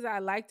nice as I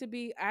like to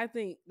be, I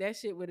think that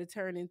shit would have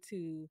turned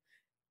into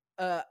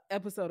a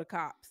episode of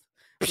Cops.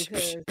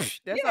 Because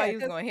that's all you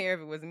was gonna hear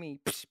if it was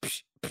me.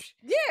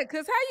 Yeah,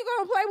 because how you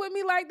gonna play with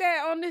me like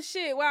that on this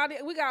shit while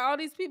we got all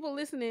these people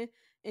listening,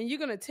 and you're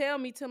gonna tell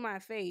me to my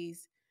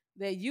face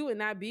that you would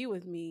not be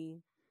with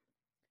me?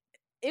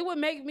 It would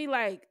make me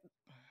like,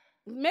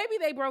 maybe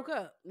they broke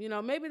up. You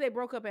know, maybe they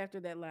broke up after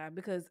that live,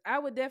 because I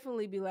would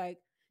definitely be like,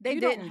 they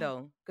didn't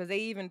though, because they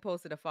even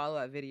posted a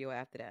follow-up video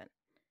after that.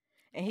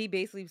 And he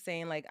basically was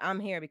saying, like, I'm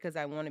here because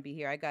I want to be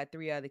here. I got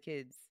 3 other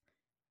kids.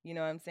 You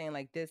know what I'm saying?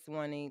 Like, this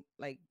one ain't,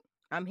 like,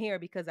 I'm here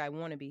because I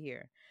want to be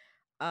here.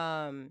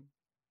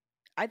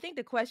 I think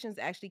the questions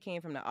actually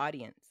came from the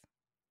audience.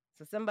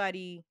 So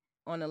somebody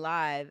on the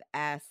live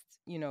asked,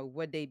 you know,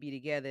 would they be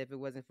together if it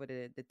wasn't for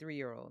the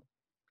 3-year-old?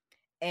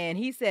 And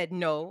he said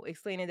no,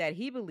 explaining that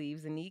he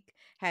believes Zanique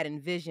had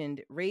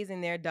envisioned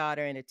raising their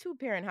daughter in a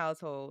 2-parent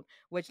household,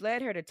 which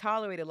led her to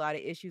tolerate a lot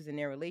of issues in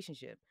their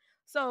relationship.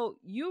 So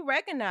you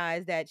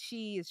recognize that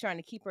she is trying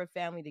to keep her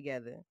family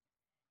together.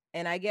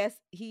 And I guess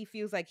he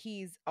feels like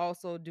he's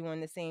also doing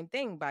the same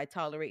thing by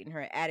tolerating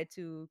her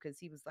attitude, because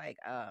he was like,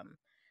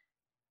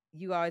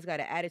 you always got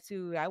an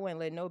attitude. I wouldn't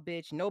let no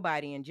bitch,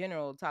 nobody in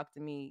general, talk to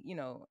me, you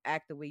know,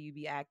 act the way you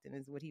be acting,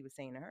 is what he was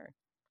saying to her.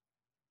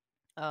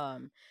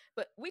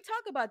 But we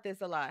talk about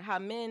this a lot, how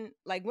men,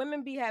 like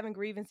women be having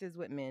grievances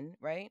with men,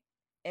 right?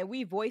 And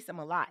we voice them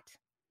a lot.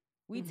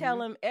 We tell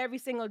them every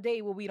single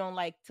day what we don't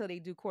like till they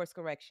do course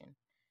correction.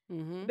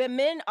 But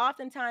men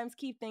oftentimes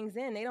keep things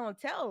in. They don't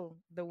tell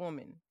the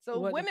woman. So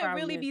women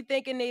really be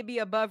thinking they be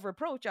above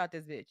reproach out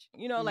this bitch.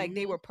 You know, like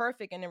they were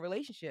perfect in a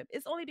relationship.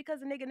 It's only because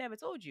the nigga never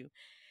told you.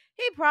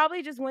 He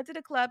probably just went to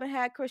the club and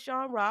had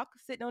Krishan Rock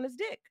sitting on his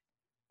dick.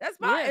 That's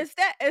fine.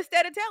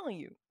 Instead of telling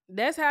you.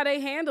 That's how they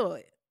handle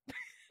it.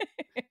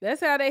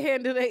 That's how they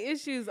handle their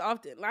issues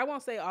often. I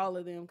won't say all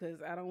of them, because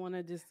I don't want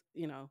to just,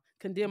 you know,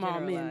 condemn all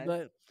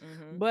men.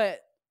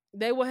 But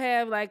they will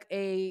have like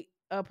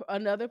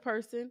another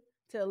person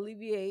to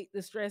alleviate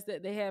the stress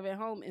that they have at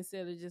home,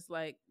 instead of just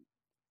like,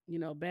 you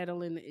know,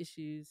 battling the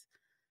issues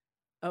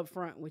up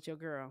front with your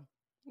girl.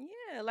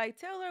 Yeah, like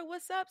tell her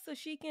what's up so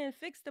she can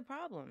fix the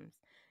problems.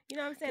 You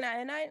know what I'm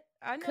saying?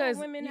 I know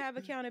women have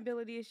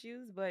accountability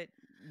issues, but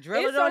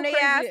drill it on their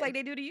ass like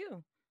they do to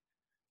you.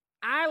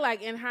 I,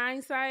 like, in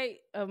hindsight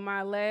of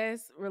my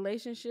last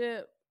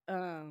relationship,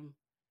 I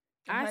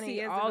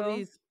see all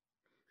these.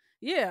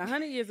 Yeah,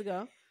 100 years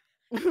ago.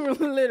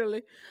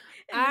 Literally.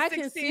 I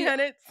can see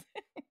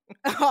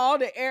all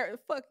the errors.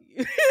 Fuck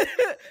you.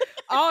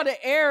 All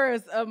the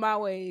errors of my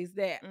ways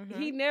that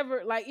he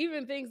never, like,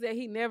 even things that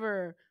he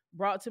never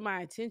brought to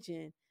my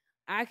attention.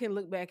 I can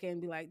look back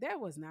and be like, that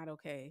was not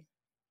okay.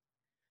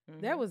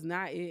 That was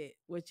not it,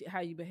 how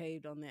you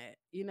behaved on that,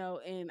 you know?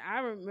 And I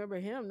remember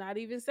him not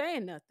even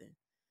saying nothing.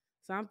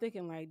 So I'm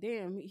thinking like,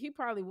 damn, he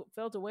probably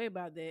felt a way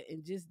about that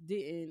and just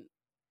didn't,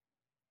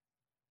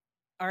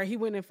 or he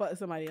went and fucked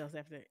somebody else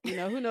after, you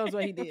know, who knows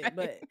what he did, right.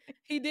 But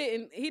he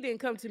didn't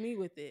come to me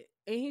with it,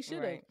 and he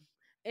should have. Right.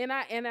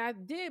 And I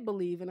did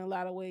believe in a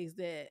lot of ways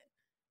that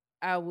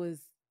I was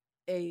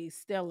a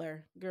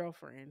stellar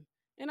girlfriend,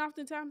 and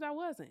oftentimes I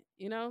wasn't,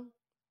 you know?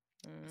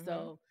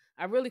 So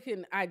I really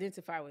couldn't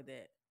identify with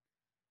that.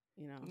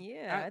 You know,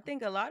 yeah, I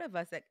think a lot of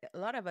us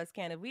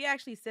can. If we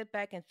actually sit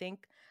back and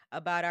think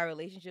about our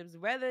relationships,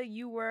 whether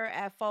you were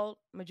at fault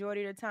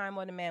majority of the time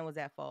or the man was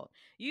at fault,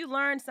 you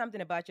learned something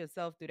about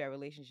yourself through that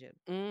relationship.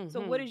 So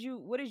what did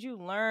you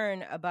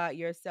learn about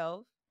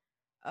yourself,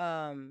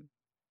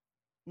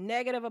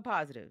 negative or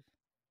positive?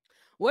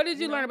 What did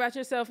you learn about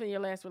yourself in your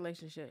last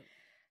relationship?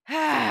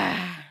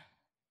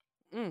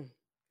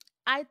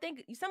 I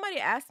think somebody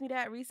asked me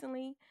that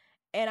recently,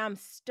 and I'm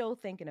still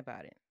thinking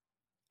about it.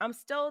 I'm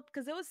still,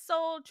 because it was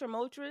so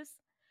tumultuous.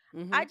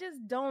 Mm-hmm. I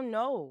just don't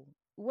know.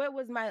 What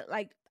was my,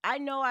 like, I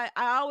know I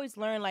always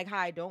learn, like, how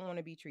I don't want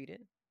to be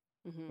treated,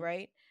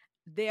 right?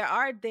 There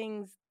are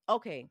things,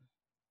 okay.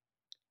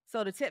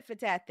 So the tit for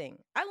tat thing,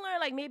 I learned,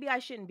 like, maybe I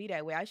shouldn't be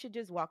that way. I should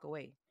just walk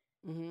away.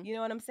 You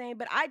know what I'm saying?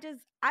 But I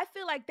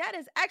feel like that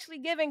is actually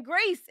giving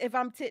grace if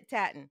I'm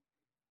tit-tatting.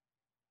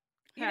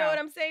 You know what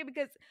I'm saying?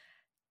 Because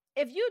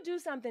if you do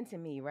something to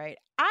me, right,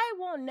 I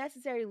won't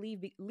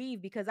necessarily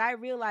leave because I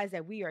realize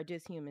that we are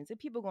just humans and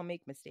people gonna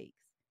make mistakes,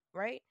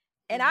 right?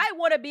 And I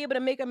want to be able to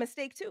make a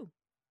mistake too,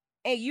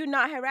 and you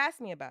not harass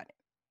me about it.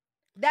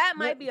 That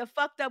might be a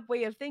fucked up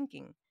way of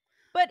thinking,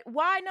 but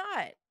why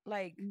not?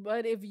 Like,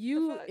 but if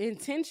you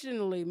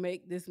intentionally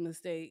make this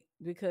mistake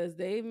because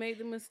they made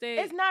the mistake,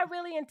 it's not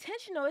really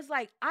intentional. It's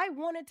like, I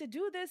wanted to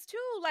do this too.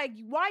 Like,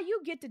 why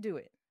you get to do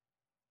it?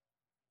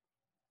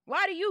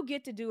 Why do you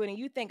get to do it and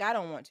you think I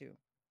don't want to?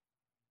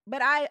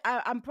 But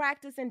I'm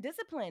practicing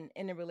discipline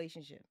in the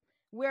relationship,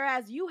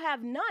 whereas you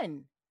have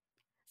none.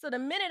 So the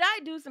minute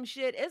I do some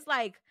shit, it's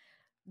like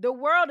the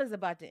world is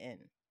about to end.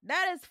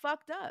 That is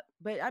fucked up.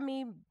 But I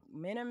mean,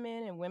 men are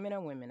men and women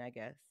are women, I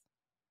guess.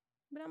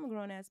 But I'm a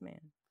grown-ass man.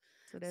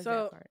 So there's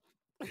that part.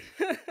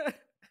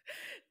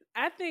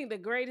 I think the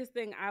greatest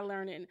thing I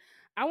learned, and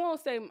I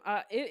won't say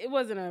it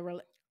wasn't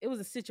it was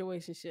a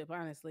situationship,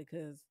 honestly,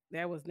 because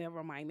that was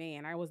never my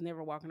man. I was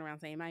never walking around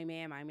saying my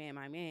man, my man,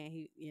 my man.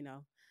 He, you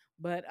know.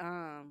 But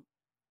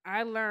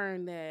I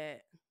learned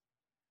that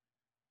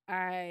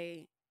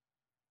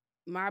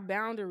my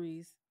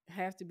boundaries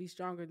have to be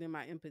stronger than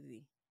my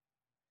empathy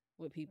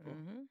with people.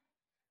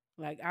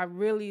 Like,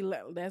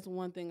 that's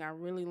one thing I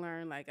really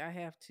learned. Like,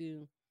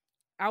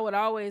 I would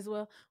always,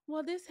 well,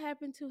 this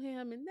happened to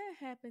him and that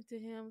happened to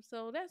him,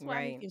 so that's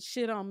why he can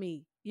shit on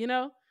me, you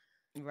know?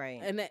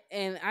 Right.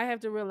 And I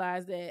have to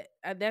realize that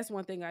that's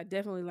one thing I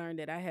definitely learned,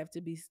 that I have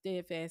to be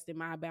steadfast in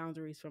my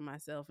boundaries for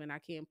myself, and I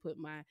can't put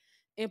my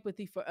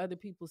empathy for other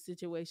people's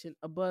situation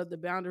above the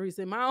boundaries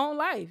in my own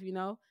life, you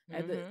know?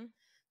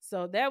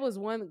 So that was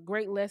one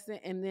great lesson.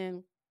 And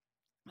then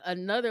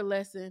another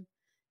lesson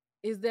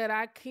is that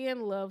I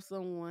can love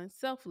someone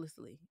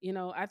selflessly. You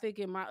know, I think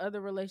in my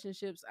other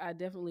relationships, I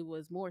definitely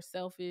was more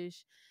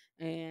selfish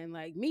and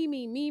like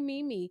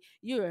me.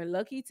 You're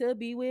lucky to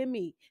be with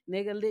me.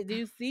 Nigga, do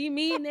you see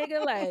me,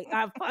 nigga? Like,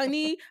 I'm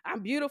funny,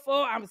 I'm beautiful,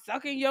 I'm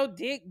sucking your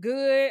dick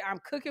good, I'm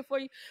cooking for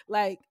you.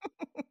 Like,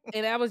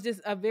 and I was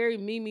just a very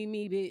me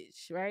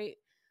bitch, right?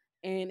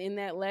 And in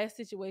that last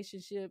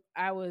situationship,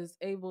 I was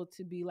able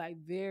to be like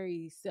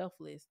very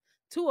selfless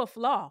to a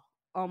flaw,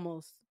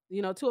 almost,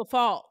 you know, to a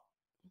fault.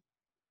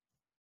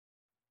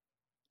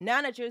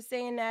 Now that you're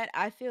saying that,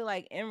 I feel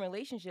like in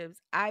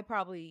relationships, I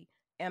probably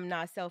am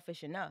not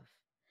selfish enough.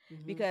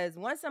 Because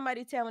once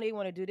somebody tell me they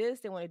want to do this,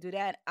 they want to do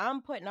that,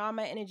 I'm putting all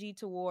my energy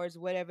towards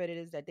whatever it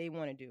is that they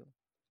want to do.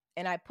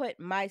 And I put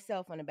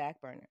myself on the back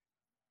burner.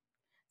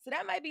 So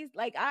that might be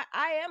like,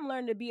 I am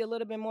learning to be a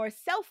little bit more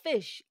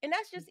selfish. And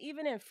that's just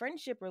even in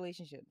friendship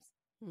relationships.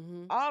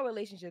 All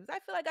relationships. I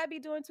feel like I be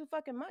doing too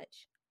fucking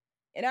much.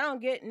 And I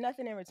don't get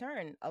nothing in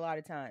return a lot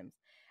of times.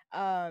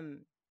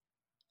 In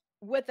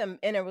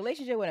a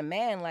relationship with a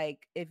man, like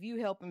if you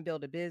help him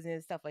build a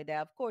business, stuff like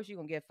that, of course you're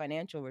going to get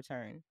financial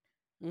return.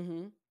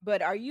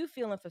 But are you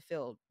feeling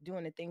fulfilled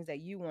doing the things that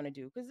you want to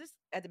do? Because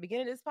at the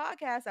beginning of this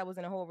podcast, I was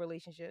in a whole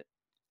relationship.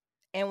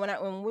 And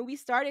when we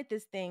started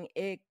this thing,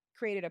 it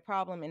created a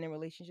problem in the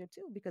relationship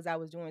too, because I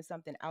was doing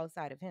something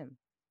outside of him.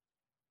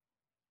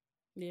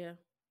 Yeah.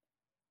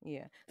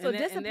 So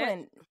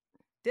discipline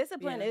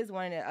is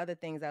one of the other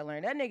things I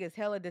learned. That nigga's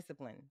hella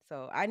disciplined.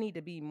 So I need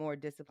to be more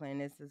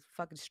disciplined. This is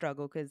fucking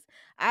struggle because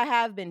I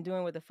have been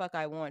doing what the fuck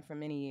I want for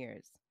many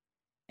years.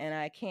 And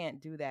I can't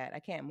do that. I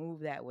can't move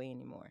that way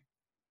anymore.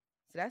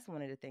 So that's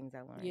one of the things I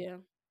learned. Yeah.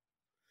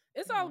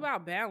 It's all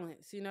about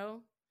balance, you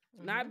know?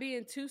 Not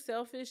being too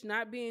selfish,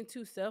 not being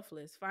too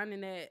selfless.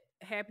 Finding that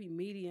happy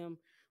medium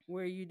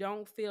where you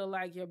don't feel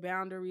like your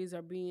boundaries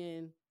are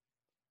being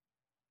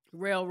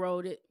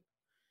railroaded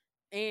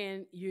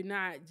and you're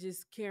not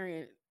just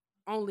caring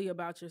only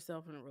about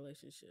yourself in a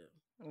relationship.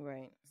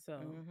 Right. So,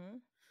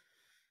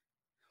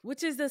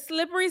 which is the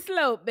slippery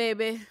slope,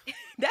 baby.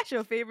 That's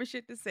your favorite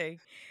shit to say.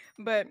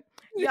 But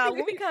y'all,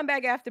 when we come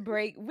back after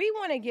break, we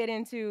want to get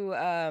into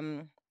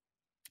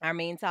our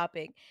main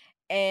topic.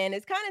 And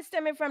it's kind of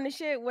stemming from the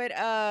shit with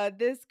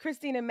this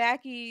Christina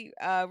Mackey,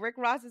 Rick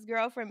Ross's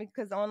girlfriend,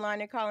 because online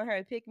they're calling her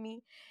a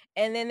pick-me.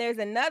 And then there's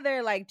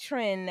another like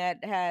trend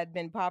that had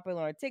been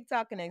popular on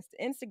TikTok and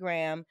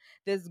Instagram,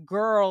 this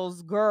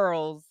girls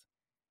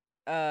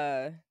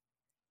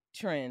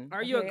trend.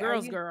 Are you a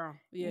girl's girl?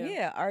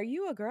 Yeah. Are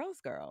you a girl's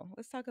girl?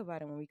 Let's talk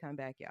about it when we come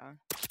back, y'all.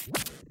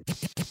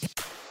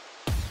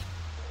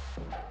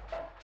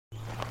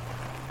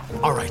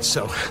 All right,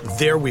 so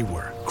there we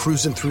were,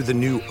 cruising through the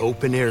new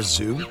open-air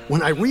zoo,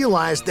 when I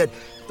realized that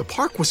the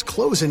park was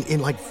closing in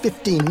like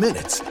 15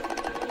 minutes.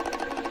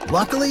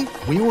 Luckily,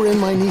 we were in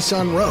my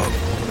Nissan Rogue.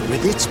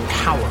 With its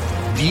powerful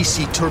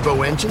VC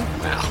turbo engine,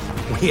 well,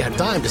 we had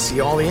time to see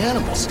all the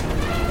animals.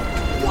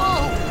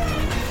 Whoa!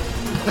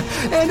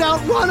 And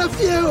outrun a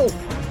few!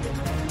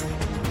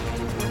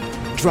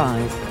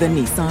 Drive the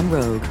Nissan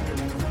Rogue.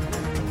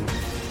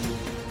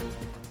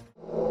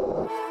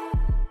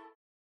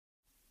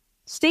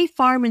 State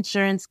Farm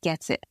Insurance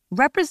gets it.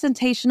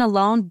 Representation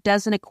alone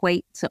doesn't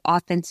equate to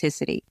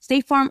authenticity.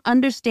 State Farm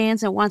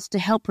understands and wants to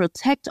help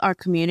protect our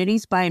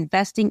communities by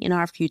investing in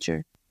our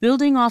future,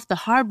 building off the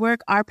hard work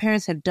our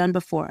parents have done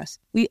before us.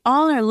 We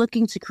all are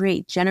looking to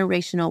create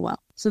generational wealth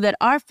so that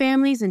our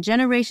families and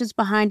generations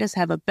behind us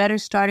have a better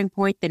starting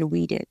point than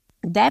we did.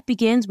 That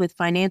begins with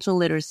financial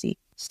literacy.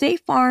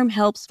 State Farm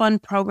helps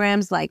fund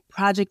programs like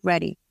Project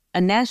Ready, a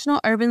National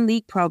Urban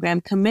League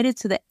program committed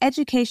to the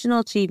educational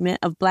achievement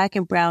of Black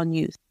and Brown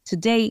youth. To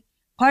date,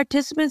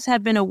 participants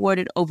have been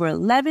awarded over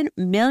 $11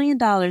 million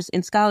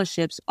in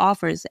scholarships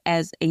offers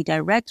as a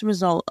direct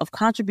result of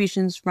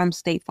contributions from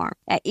State Farm.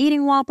 At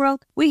Eating While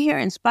Broke, we hear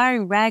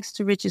inspiring rags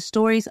to riches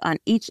stories on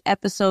each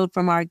episode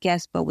from our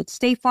guests, but with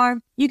State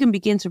Farm, you can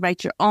begin to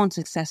write your own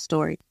success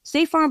story.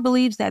 State Farm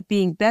believes that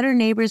being better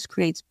neighbors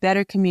creates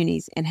better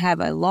communities and have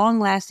a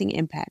long-lasting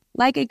impact.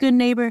 Like a good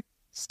neighbor,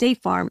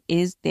 State Farm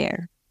is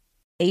there.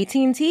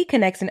 AT&T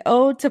connects an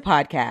ode to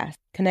podcast.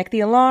 Connect the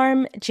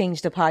alarm,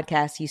 change the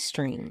podcast you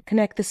stream.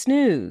 Connect the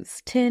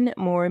snooze, 10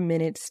 more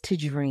minutes to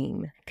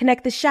dream.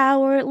 Connect the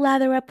shower,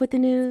 lather up with the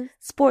news,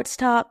 sports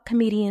talk,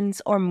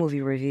 comedians, or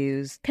movie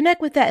reviews. Connect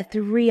with that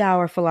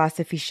 3-hour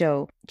philosophy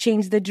show.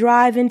 Change the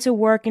drive into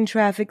work and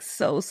traffic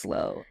so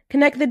slow.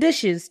 Connect the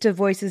dishes to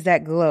voices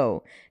that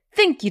glow.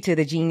 Thank you to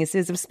the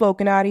geniuses of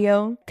spoken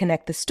audio.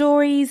 Connect the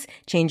stories,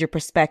 change your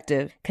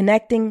perspective.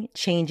 Connecting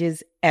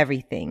changes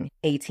everything.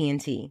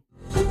 AT&T.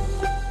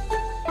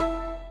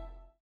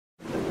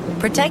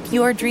 Protect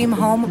your dream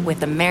home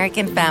with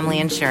American Family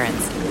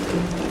Insurance.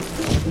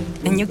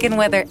 And you can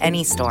weather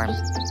any storm.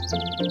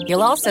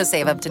 You'll also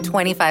save up to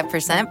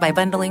 25% by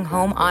bundling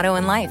home, auto,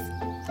 and life.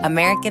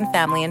 American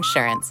Family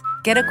Insurance.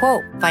 Get a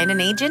quote. Find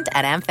an agent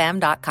at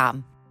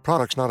amfam.com.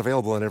 Products not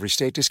available in every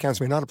state. Discounts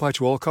may not apply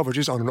to all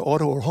coverages on an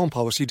auto or home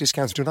policy.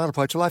 Discounts do not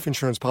apply to life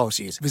insurance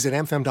policies. Visit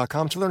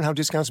amfam.com to learn how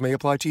discounts may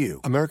apply to you.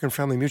 American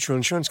Family Mutual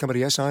Insurance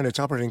Company, SI, and its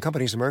operating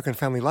companies, American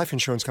Family Life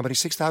Insurance Company,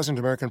 6000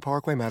 American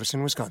Parkway,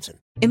 Madison, Wisconsin.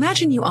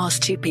 Imagine you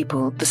ask two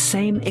people the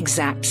same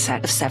exact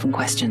set of 7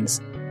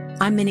 questions.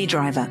 I'm Minnie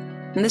Driver,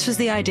 and this was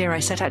the idea I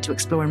set out to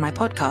explore in my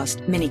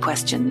podcast, Mini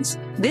Questions.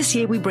 This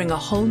year, we bring a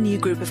whole new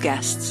group of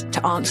guests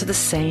to answer the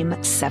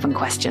same 7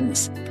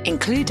 questions,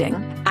 including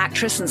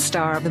actress and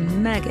star of the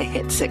mega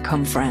hit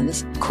sitcom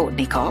Friends,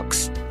 Courtney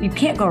Cox. You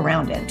can't go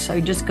around it, so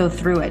you just go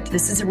through it.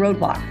 This is a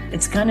roadblock.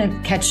 It's going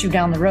to catch you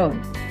down the road.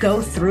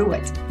 Go through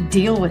it.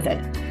 Deal with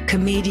it.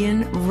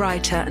 Comedian,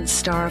 writer, and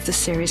star of the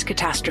series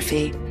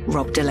Catastrophe,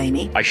 Rob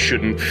Delaney. I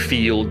shouldn't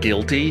feel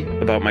guilty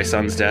about my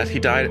son's death. He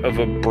died of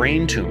a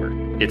brain tumor.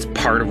 It's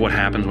part of what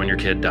happens when your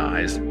kid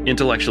dies.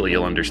 Intellectually,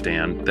 you'll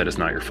understand that it's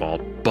not your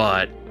fault,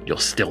 but you'll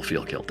still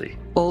feel guilty.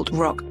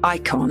 Alt-rock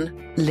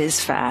icon, Liz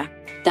Phair.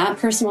 That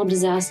personal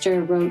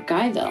disaster wrote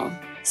Guyville.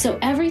 So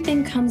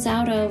everything comes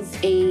out of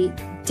a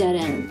dead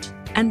end.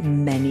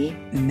 And many,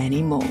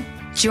 many more.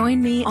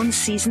 Join me on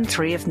Season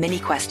 3 of Mini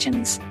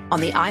Questions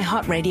on the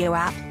iHeartRadio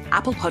app,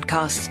 Apple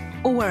Podcasts,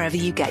 or wherever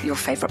you get your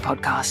favorite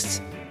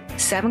podcasts.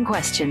 7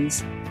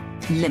 questions,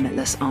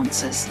 limitless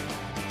answers.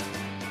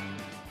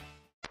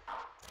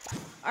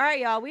 All right,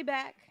 y'all, we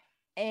back.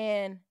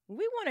 And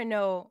we want to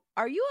know,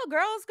 are you a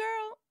girl's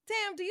girl?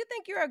 Tam, do you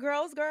think you're a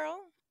girl's girl?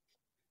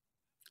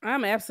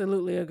 I'm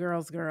absolutely a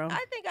girl's girl.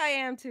 I think I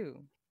am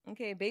too.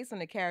 Okay, based on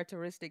the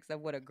characteristics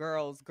of what a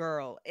girl's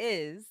girl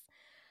is.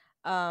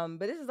 But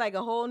this is like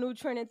a whole new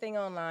trending thing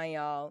online,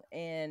 y'all.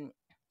 And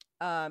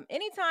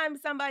anytime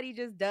somebody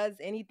just does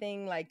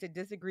anything like to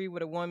disagree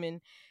with a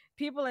woman,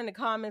 people in the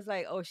comments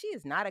like, oh, she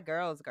is not a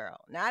girl's girl.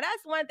 Now,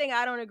 that's one thing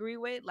I don't agree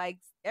with. Like,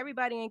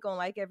 everybody ain't gonna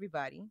like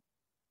everybody,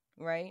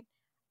 right?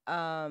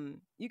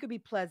 You could be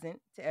pleasant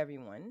to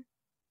everyone,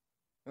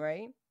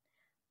 right?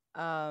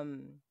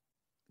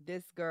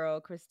 This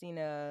girl,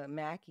 Christina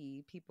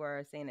Mackey, people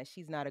are saying that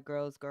she's not a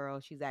girl's girl.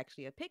 She's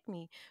actually a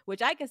pick-me,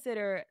 which I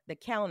consider the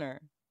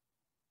counter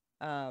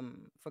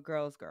for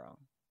girl's girl.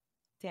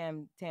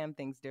 Tam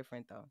thinks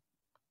different, though.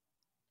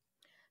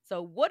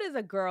 So what is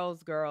a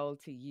girl's girl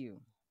to you?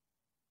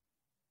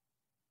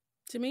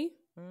 To me?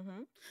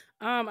 Mm-hmm.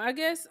 I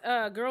guess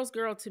girl's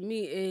girl to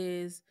me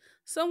is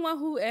someone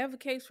who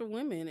advocates for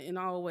women in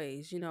all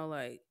ways. You know,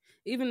 like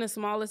even the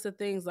smallest of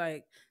things,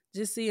 like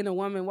just seeing a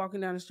woman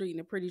walking down the street in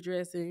a pretty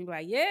dress and you're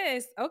like,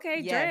 yes,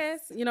 okay, Yes.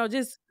 dress. You know,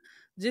 just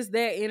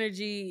that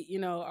energy, you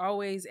know,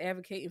 always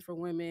advocating for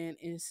women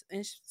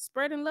and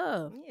spreading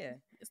love. Yeah.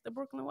 It's the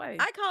Brooklyn way.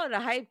 I call it a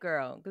hype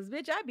girl because,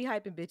 bitch, I be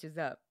hyping bitches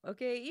up,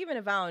 okay? Even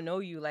if I don't know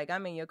you, like,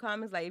 I'm in your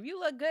comments, like, if you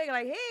look good, you're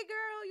like, hey,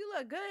 girl, you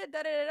look good,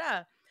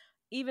 da-da-da-da.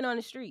 Even on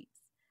the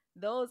streets.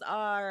 That's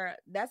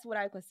what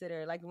I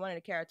consider, like, one of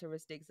the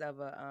characteristics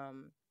of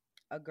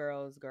a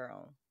girl's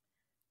girl.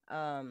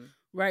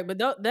 Right, but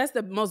that's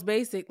the most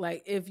basic.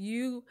 Like, if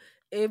you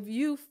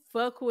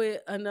fuck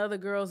with another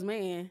girl's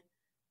man,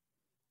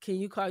 can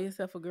you call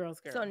yourself a girl's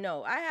girl? So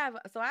no,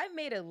 I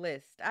made a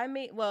list.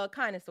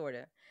 Kind of, sort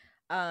of.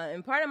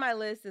 And part of my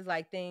list is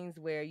like things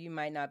where you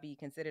might not be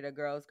considered a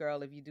girl's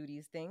girl if you do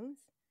these things.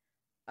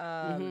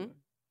 And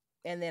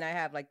then I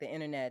have like the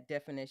internet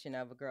definition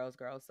of a girl's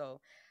girl.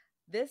 So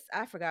this,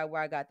 I forgot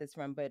where I got this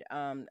from, but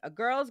a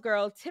girl's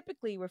girl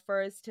typically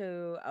refers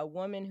to a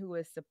woman who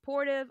is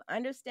supportive,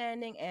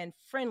 understanding, and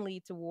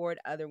friendly toward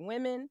other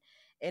women.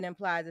 It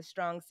implies a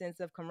strong sense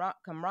of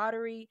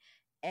camaraderie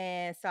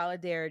and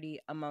solidarity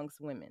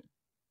amongst women.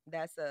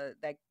 That's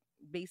that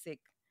basic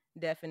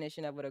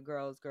definition of what a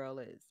girl's girl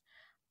is.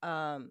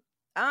 I'm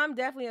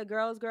definitely a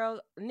girl's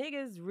girl.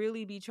 Niggas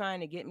really be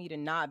trying to get me to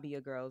not be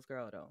a girl's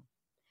girl though.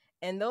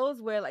 And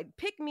those where like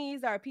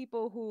pick-me's are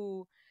people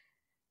who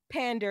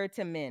pander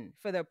to men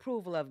for the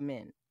approval of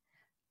men.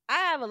 I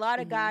have a lot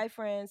of guy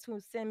friends who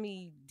send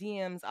me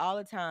DMs all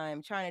the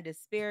time trying to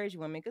disparage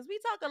women because we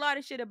talk a lot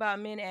of shit about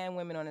men and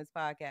women on this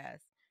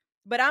podcast.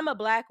 But I'm a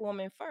Black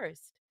woman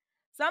first.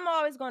 So I'm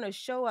always going to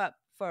show up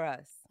for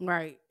us.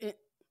 Right.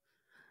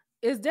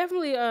 It's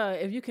definitely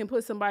if you can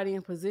put somebody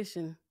in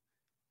position,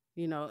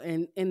 you know,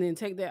 and then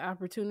take that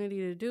opportunity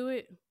to do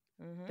it.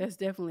 That's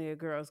definitely a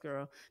girl's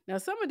girl. Now,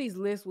 some of these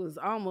lists was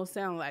almost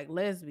sound like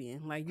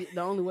lesbian. Like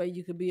the only way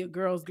you could be a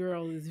girl's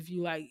girl is if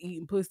you like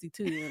eating pussy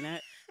too, and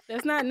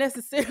that's not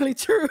necessarily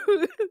true.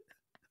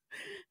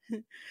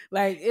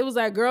 Like it was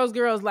like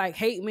girls like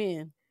hate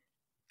men.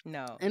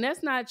 No, and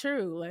that's not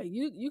true. Like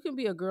you can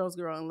be a girl's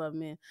girl and love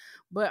men.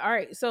 But all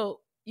right, so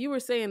you were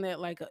saying that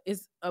like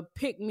it's a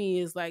pick me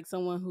is like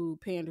someone who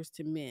panders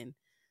to men,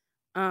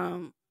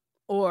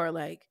 or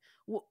like.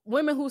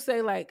 Women who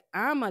say like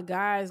I'm a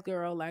guy's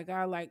girl, like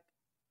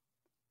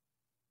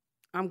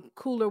I'm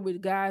cooler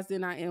with guys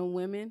than I am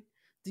women.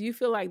 Do you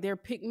feel like they're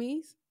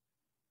pick-me's?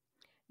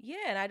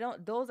 Yeah,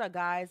 and those are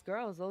guys,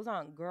 girls. Those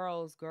aren't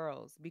girls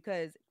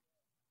because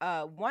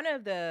one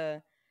of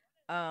the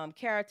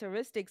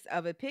characteristics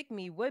of a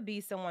pick-me would be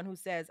someone who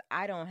says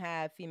I don't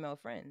have female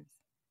friends.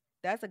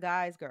 That's a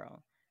guy's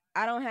girl.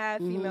 I don't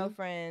have female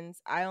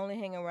friends. I only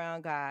hang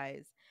around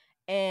guys.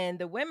 And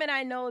the women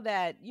I know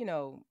that, you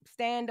know,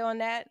 stand on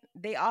that,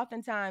 they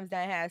oftentimes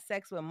that have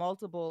sex with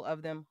multiple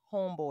of them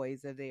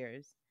homeboys of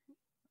theirs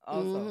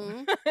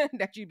also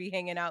that you be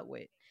hanging out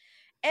with.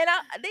 And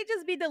they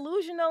just be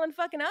delusional and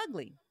fucking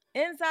ugly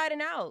inside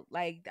and out.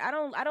 Like, I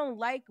don't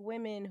like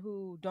women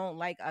who don't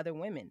like other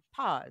women.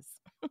 Pause.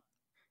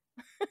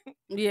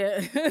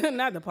 Yeah,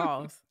 not the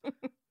pause.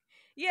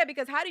 Yeah,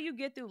 because how do you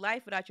get through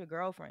life without your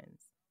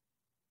girlfriends?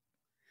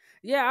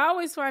 Yeah, I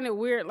always find it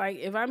weird. Like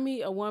if I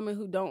meet a woman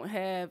who don't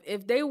have,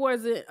 if they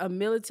wasn't a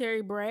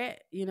military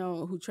brat, you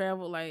know, who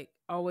traveled like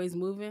always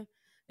moving,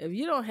 if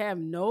you don't have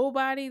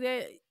nobody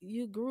that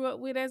you grew up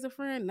with as a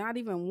friend, not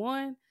even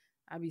one,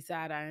 I'd be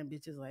side-eyeing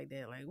bitches like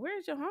that. Like,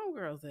 where's your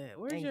homegirls at?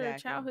 Where's your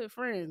childhood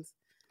friends?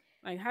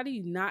 Like, how do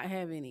you not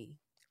have any?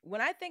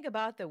 When I think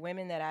about the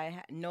women that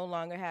I no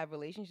longer have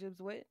relationships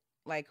with,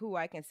 like who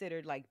I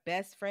considered like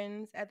best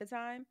friends at the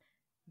time,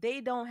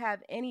 they don't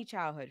have any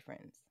childhood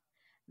friends.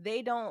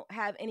 They don't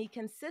have any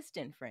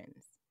consistent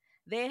friends.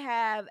 They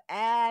have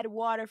add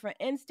water for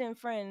instant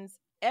friends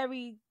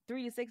every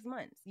 3 to 6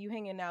 months. You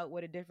hanging out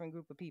with a different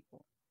group of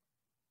people.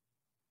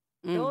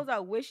 Those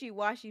are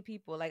wishy-washy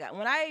people. Like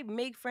when I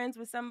make friends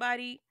with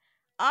somebody,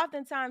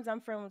 oftentimes I'm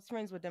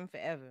friends with them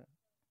forever.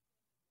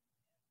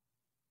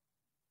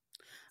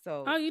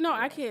 So, you know,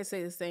 I can't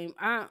say the same.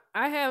 I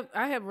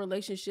have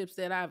relationships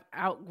that I've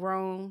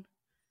outgrown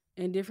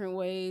in different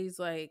ways.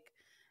 Like,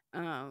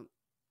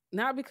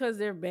 not because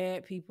they're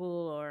bad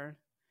people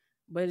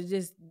but it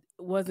just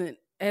wasn't,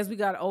 as we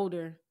got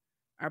older,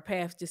 our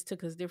paths just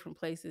took us different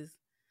places.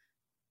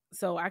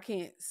 So I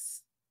can't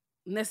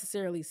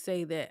necessarily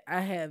say that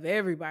I have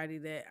everybody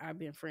that I've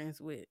been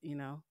friends with, you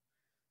know.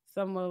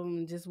 Some of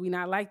them just, we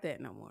not like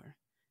that no more.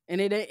 And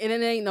it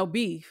ain't no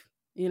beef,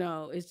 you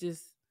know, it's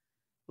just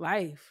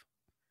life.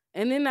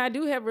 And then I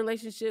do have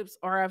relationships,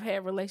 or I've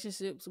had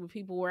relationships with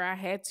people where I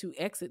had to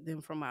exit them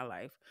from my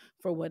life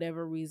for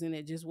whatever reason.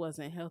 It just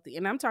wasn't healthy.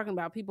 And I'm talking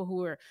about people who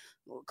were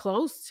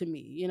close to me,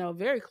 you know,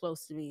 very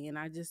close to me. And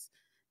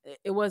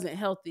it wasn't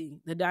healthy.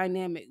 The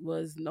dynamic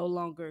was no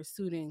longer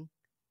suiting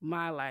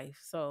my life.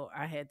 So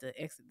I had to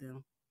exit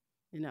them,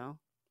 you know.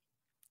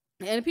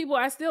 And people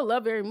I still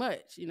love very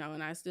much, you know,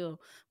 and I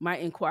still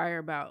might inquire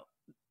about,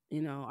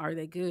 you know, are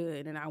they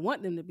good? And I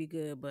want them to be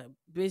good, but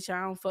bitch,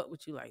 I don't fuck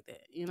with you like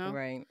that, you know?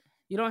 Right.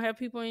 You don't have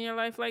people in your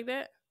life like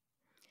that?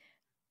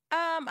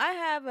 I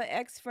have an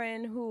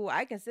ex-friend who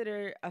I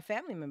consider a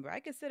family member. I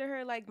consider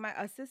her like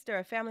a sister,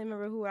 a family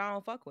member who I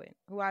don't fuck with,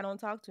 who I don't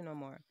talk to no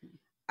more.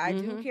 I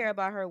do care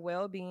about her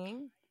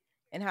well-being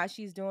and how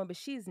she's doing, but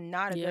she's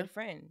not a good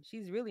friend.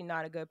 She's really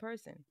not a good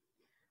person.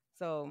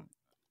 So,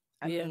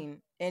 I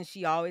mean, and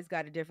she always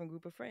got a different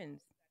group of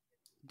friends.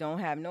 Don't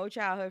have no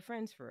childhood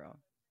friends for real.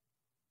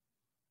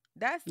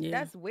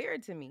 That's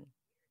weird to me.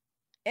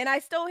 And I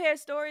still hear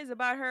stories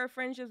about her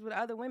friendships with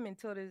other women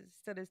to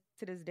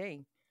this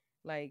day.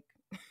 Like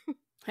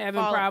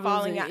having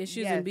problems and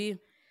issues and beef.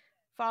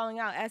 Falling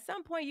out. At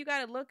some point you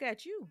gotta look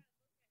at you.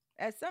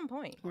 At some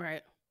point.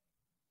 Right.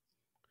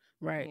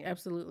 Right. Yeah.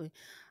 Absolutely.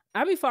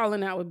 I be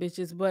falling out with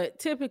bitches, but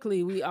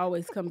typically we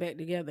always come back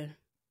together.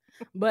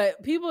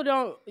 But people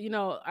don't,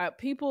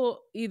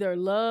 people either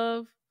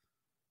love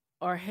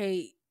or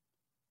hate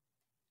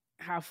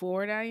how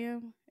forward I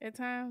am at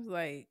times.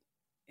 Like,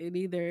 it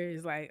either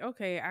is like,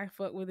 okay, I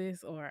fuck with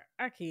this, or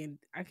I can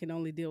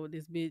only deal with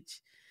this bitch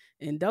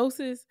in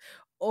doses,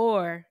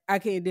 or I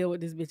can't deal with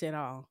this bitch at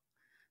all.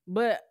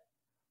 But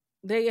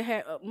they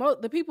have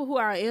the people who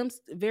I am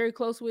very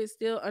close with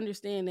still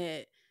understand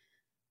that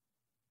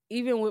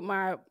even with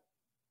my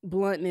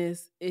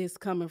bluntness, it's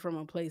coming from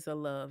a place of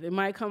love. It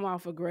might come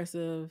off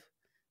aggressive,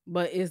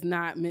 but it's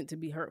not meant to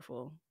be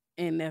hurtful.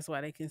 And that's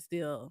why they can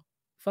still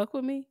fuck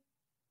with me.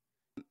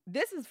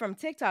 This is from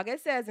TikTok.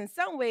 It says, in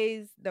some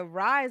ways, the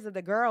rise of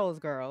the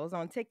girls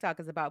on TikTok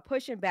is about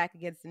pushing back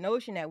against the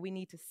notion that we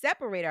need to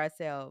separate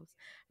ourselves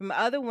from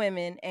other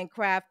women and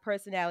craft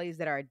personalities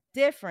that are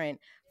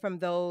different from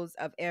those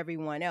of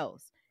everyone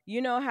else.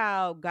 You know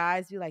how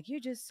guys be like,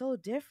 you're just so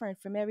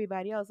different from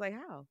everybody else. Like,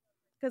 how?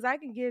 Because I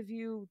can give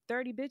you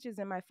 30 bitches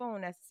in my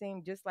phone that's the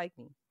same just like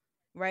me,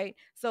 right?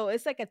 So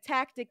it's like a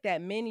tactic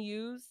that men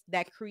use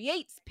that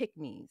creates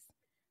pick-me's,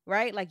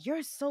 right? Like,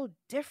 you're so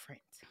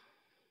different.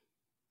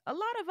 A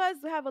lot of us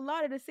have a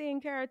lot of the same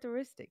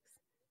characteristics.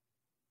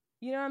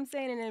 You know what I'm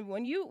saying? And then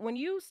when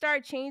you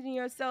start changing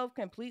yourself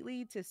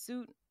completely to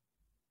suit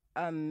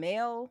a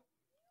male,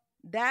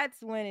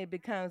 that's when it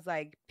becomes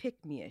like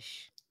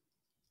pick-me-ish.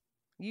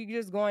 You're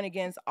just going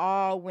against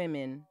all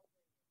women,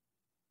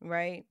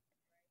 right?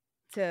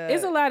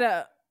 It's a lot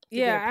of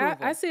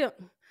I see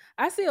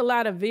a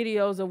lot of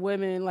videos of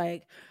women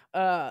like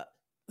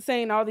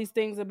saying all these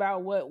things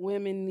about what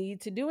women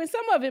need to do, and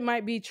some of it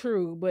might be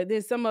true, but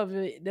then some of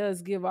it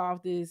does give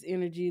off this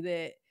energy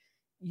that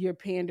you're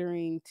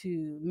pandering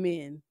to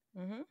men,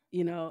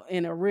 in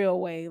a real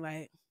way.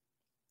 Like,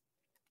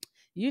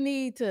 you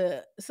need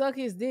to suck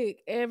his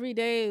dick every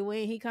day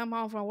when he come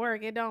home from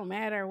work. It don't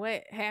matter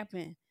what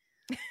happened.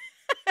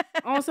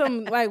 On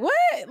some, like,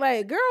 what?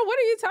 Like, girl, what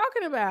are you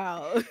talking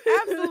about?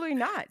 Absolutely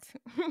not.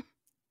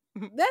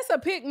 That's a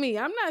pick me.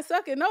 I'm not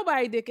sucking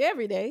nobody dick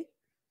every day.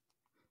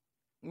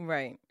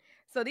 Right.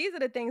 So these are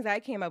the things I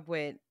came up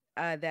with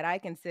that I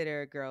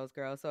consider girls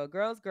girl. So a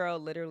girl's girl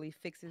literally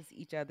fixes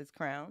each other's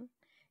crown,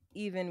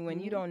 even when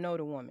you don't know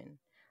the woman.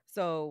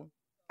 So,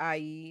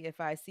 i.e., if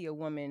I see a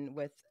woman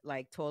with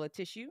like toilet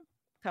tissue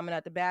coming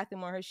out the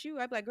bathroom on her shoe,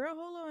 I'd be like, girl,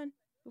 hold on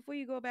before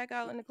you go back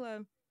out in the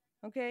club.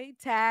 Okay,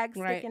 tag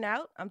sticking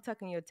out. I'm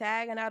tucking your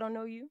tag and I don't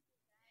know you.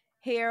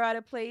 Hair out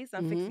of place.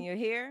 I'm fixing your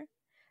hair.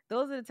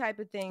 Those are the type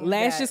of things.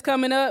 Lashes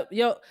coming up.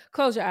 Yo,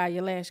 close your eye.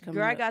 Your lash coming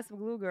up. Girl, I got some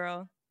glue,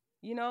 girl.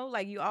 You know,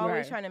 like you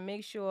always trying to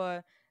make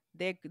sure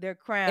their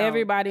crown.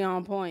 Everybody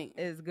on point.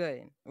 Is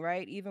good,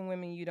 right? Even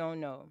women you don't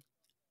know.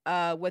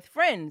 With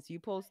friends, you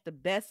post the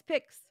best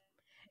pics.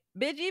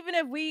 Bitch, even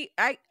if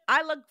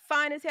I look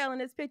fine as hell in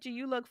this picture,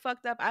 you look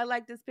fucked up. I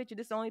like this picture.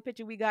 This is the only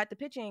picture we got. The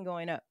picture ain't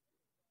going up.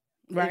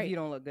 Right. If you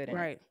don't look good in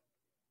it.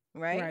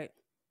 Right.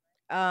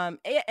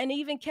 And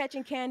even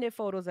catching candid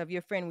photos of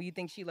your friend when you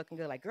think she looking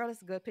good. Like, girl,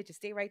 that's a good picture.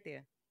 Stay right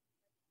there.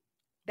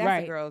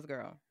 That's a girl's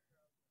girl.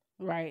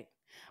 Right.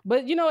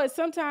 But you know what?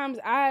 Sometimes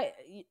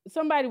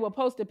somebody will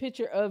post a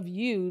picture of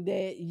you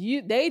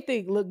that they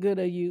think look good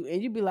of you,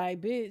 and you be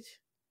like, bitch.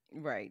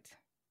 Right.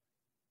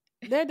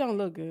 That don't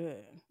look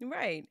good.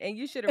 Right. And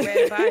you should have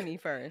ran by me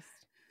first.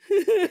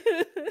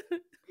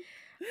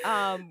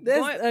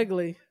 That's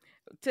ugly.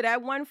 To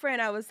that one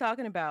friend I was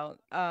talking about,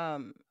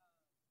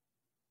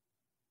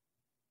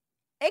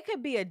 it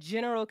could be a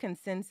general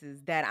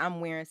consensus that I'm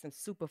wearing some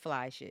super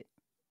fly shit.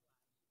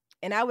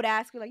 And I would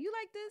ask her, like, you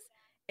like this?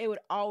 It would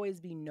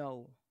always be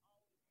no.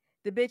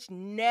 The bitch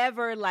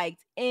never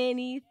liked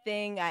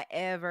anything I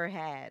ever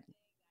had.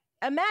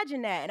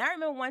 Imagine that. And I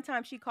remember one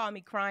time she called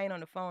me crying on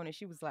the phone, and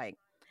she was like,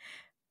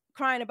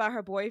 crying about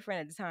her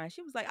boyfriend at the time.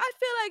 She was like, I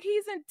feel like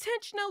he's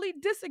intentionally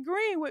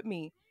disagreeing with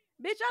me.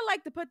 Bitch, I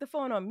like to put the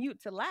phone on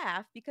mute to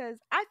laugh because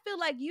I feel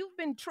like you've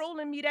been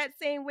trolling me that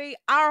same way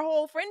our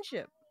whole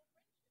friendship.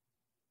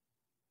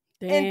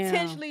 Damn.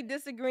 Intentionally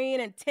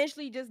disagreeing,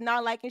 intentionally just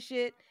not liking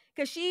shit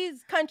because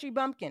she's country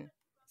bumpkin.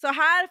 So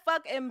how the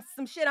fuck am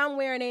some shit I'm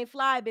wearing ain't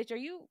fly, bitch? Are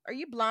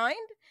you blind?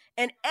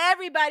 And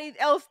everybody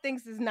else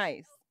thinks it's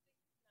nice.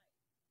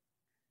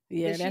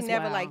 Yeah, that's she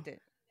never liked it.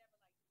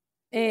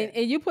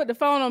 And you put the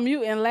phone on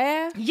mute and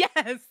laugh?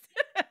 Yes.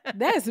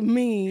 That's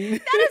mean.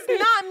 That is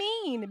not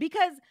mean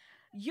because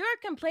you're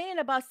complaining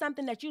about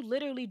something that you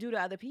literally do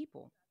to other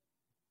people.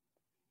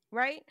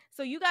 Right?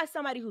 So you got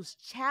somebody who's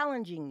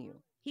challenging you.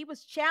 He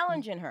was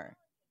challenging her.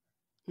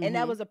 And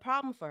that was a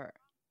problem for her.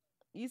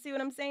 You see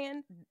what I'm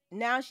saying?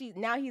 Now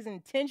he's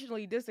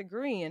intentionally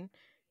disagreeing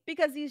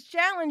because he's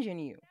challenging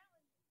you.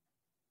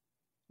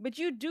 But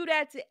you do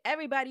that to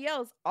everybody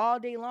else all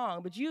day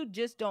long, but you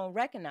just don't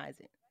recognize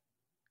it.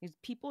 Because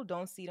people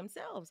don't see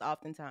themselves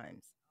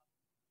oftentimes.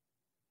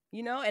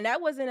 You know, and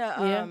that wasn't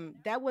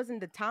that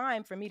wasn't the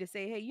time for me to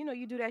say, hey, you know,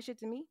 you do that shit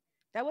to me.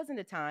 That wasn't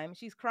the time.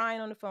 She's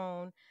crying on the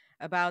phone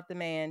about the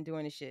man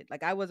doing the shit.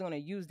 Like, I wasn't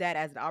going to use that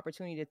as an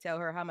opportunity to tell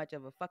her how much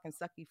of a fucking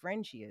sucky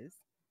friend she is.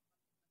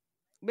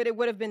 But it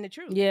would have been the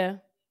truth. Yeah.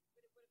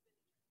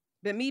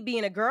 But me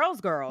being a girl's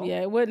girl,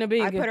 yeah, it wouldn't have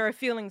been. I put her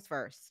feelings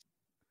first.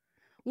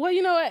 Well,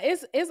 you know what?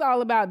 It's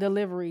all about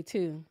delivery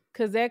too,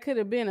 because that could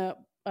have been a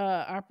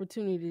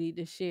opportunity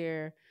to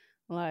share,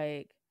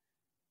 like,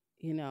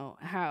 you know,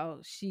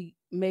 how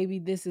maybe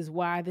this is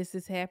why this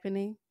is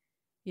happening.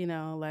 You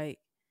know, like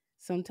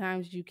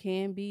sometimes you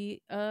can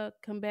be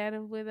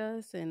combative with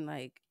us, and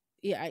like,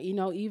 yeah, you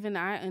know, even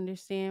I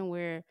understand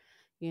where,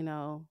 you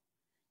know,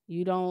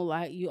 you don't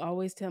like, you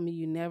always tell me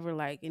you never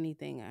like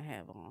anything I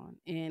have on,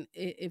 and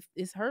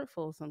it's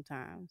hurtful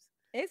sometimes.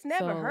 It's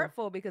never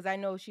hurtful because I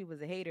know she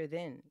was a hater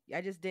then.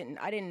 I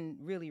didn't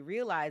really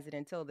realize it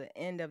until the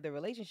end of the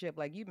relationship.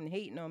 Like, you've been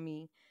hating on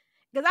me.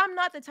 Because I'm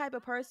not the type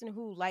of person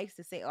who likes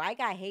to say, oh, I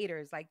got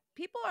haters. Like,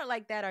 people are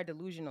like that are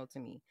delusional to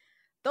me.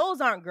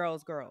 Those aren't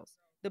girls.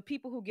 The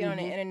people who get on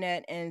the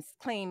internet and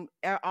claim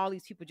all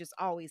these people just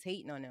always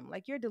hating on them.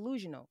 Like, you're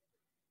delusional.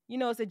 You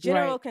know, it's a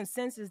general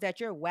consensus that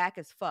you're whack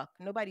as fuck.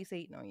 Nobody's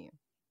hating on you.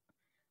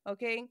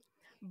 Okay?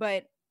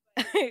 But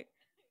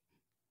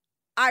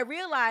I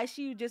realized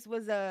she just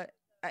was a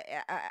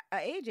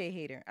AJ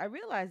hater. I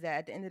realized that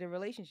at the end of the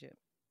relationship.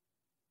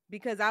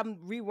 Because I'm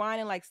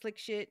rewinding like slick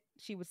shit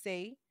she would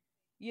say.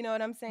 You know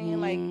what I'm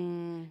saying? Like,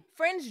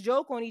 friends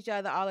joke on each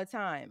other all the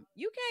time.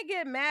 You can't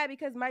get mad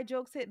because my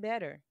jokes hit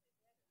better.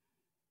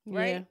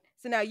 Right? Yeah.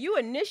 So now you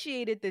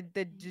initiated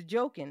the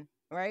joking,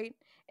 right?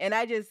 And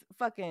I just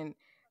fucking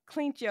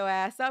cleaned your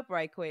ass up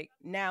right quick.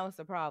 Now it's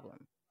a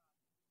problem.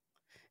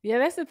 Yeah,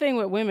 that's the thing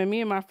with women.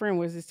 Me and my friend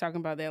was just talking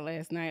about that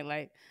last night.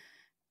 Like,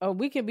 oh,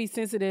 we can be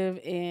sensitive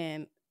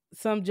and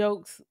some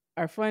jokes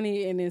are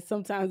funny and then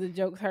sometimes the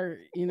jokes hurt,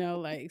 you know,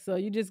 like, so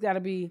you just got to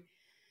be,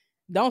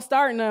 don't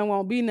start none,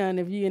 won't be none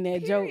if you in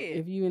that joke,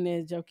 if you in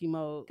that jokey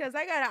mode. Because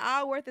I got an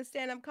hour worth of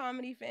stand-up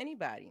comedy for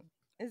anybody.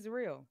 It's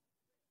real.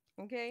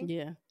 Okay?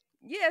 Yeah.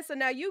 Yeah, so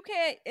now you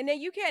can't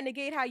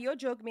negate how your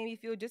joke made me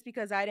feel just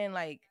because I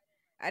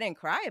didn't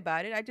cry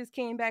about it. I just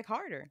came back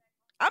harder.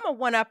 I'm a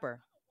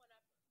one-upper.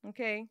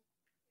 Okay?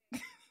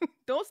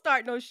 Don't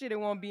start no shit, it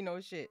won't be no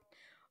shit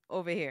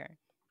over here.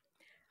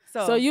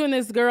 So you and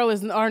this girl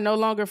are no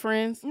longer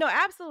friends? No,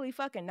 absolutely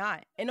fucking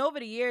not. And over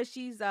the years,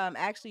 she's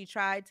actually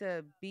tried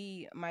to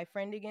be my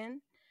friend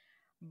again.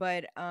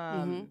 But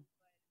I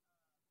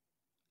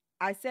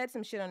said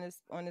some shit on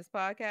this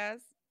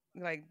podcast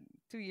like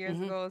 2 years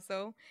ago or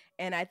so,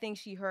 and I think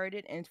she heard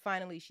it, and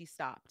finally she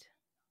stopped.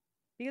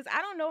 Because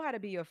I don't know how to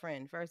be your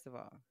friend, first of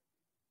all.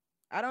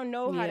 I don't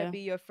know how to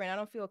be your friend. I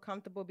don't feel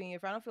comfortable being your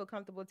friend. I don't feel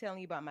comfortable telling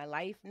you about my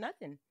life.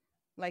 Nothing.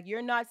 Like,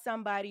 you're not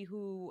somebody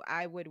who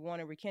I would want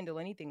to rekindle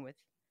anything with.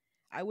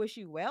 I wish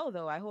you well,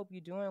 though. I hope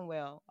you're doing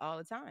well all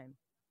the time.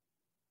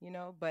 You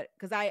know, but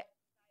because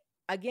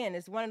again,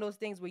 it's one of those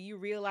things where you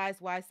realize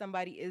why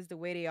somebody is the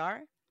way they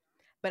are,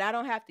 but I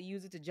don't have to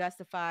use it to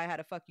justify how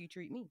the fuck you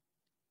treat me.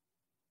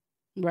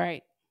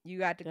 Right. You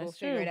got to go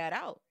figure that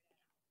out.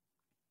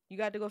 You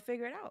got to go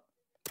figure it out.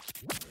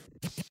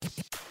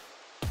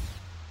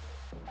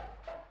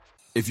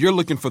 If you're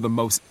looking for the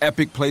most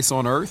epic place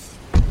on Earth,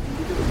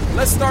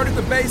 let's start at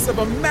the base of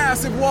a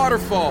massive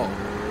waterfall.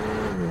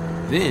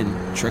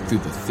 Then trek through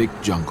the thick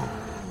jungle.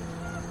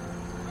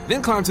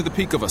 Then climb to the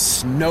peak of a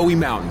snowy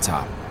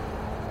mountaintop.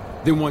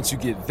 Then once you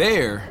get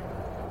there,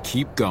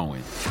 keep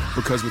going.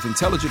 Because with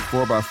intelligent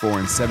 4x4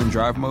 and 7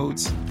 drive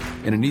modes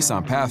and a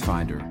Nissan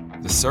Pathfinder,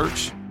 the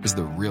search is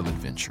the real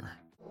adventure.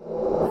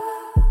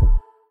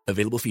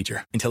 Available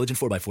feature. Intelligent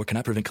 4x4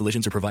 cannot prevent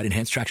collisions or provide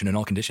enhanced traction in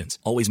all conditions.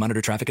 Always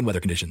monitor traffic and weather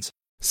conditions.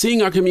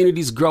 Seeing our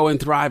communities grow and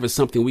thrive is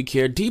something we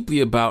care deeply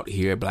about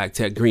here at Black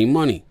Tech Green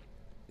Money.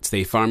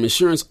 State Farm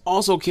Insurance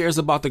also cares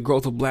about the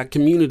growth of Black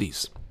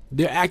communities.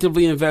 They're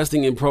actively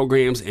investing in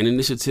programs and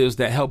initiatives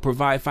that help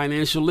provide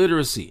financial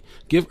literacy,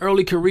 give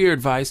early career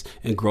advice,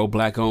 and grow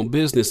Black-owned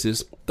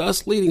businesses,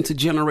 thus leading to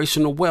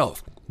generational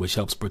wealth, which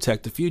helps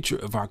protect the future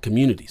of our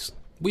communities.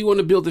 We want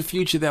to build a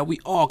future that we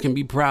all can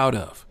be proud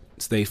of.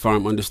 State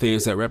Farm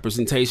understands that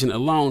representation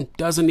alone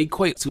doesn't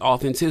equate to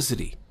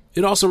authenticity.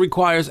 It also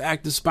requires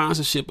active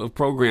sponsorship of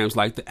programs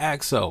like the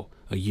AXO,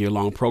 a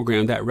year-long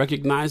program that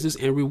recognizes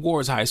and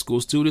rewards high school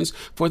students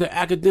for their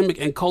academic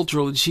and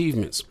cultural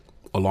achievements,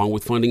 along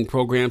with funding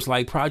programs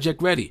like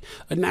Project Ready,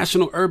 a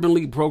National Urban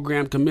League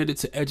program committed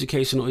to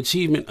educational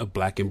achievement of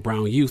Black and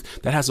brown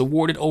youth that has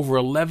awarded over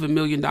 $11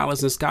 million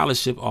in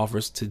scholarship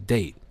offers to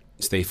date.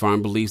 State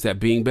Farm believes that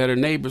being better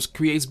neighbors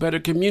creates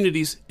better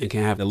communities and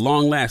can have a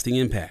long-lasting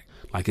impact.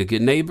 Like a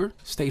good neighbor,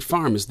 State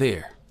Farm is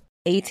there.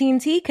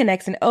 AT&T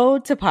connects an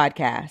ode to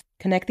podcast.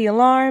 Connect the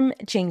alarm,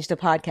 change the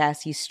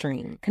podcast you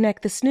stream.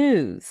 Connect the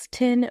snooze,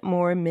 10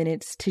 more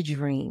minutes to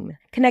dream.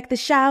 Connect the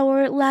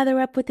shower, lather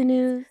up with the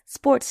news,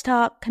 sports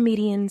talk,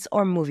 comedians,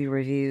 or movie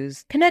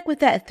reviews. Connect with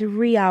that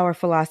 3-hour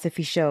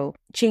philosophy show.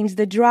 Change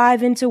the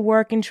drive into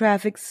work and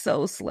traffic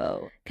so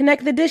slow.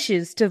 Connect the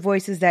dishes to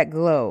voices that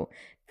glow.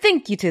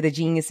 Thank you to the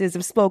geniuses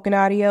of spoken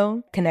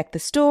audio. Connect the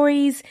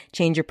stories,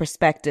 change your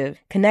perspective.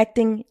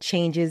 Connecting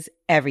changes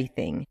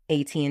everything.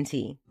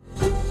 AT&T.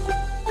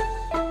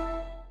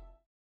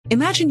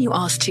 Imagine you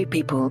ask two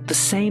people the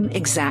same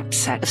exact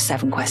set of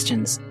 7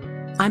 questions.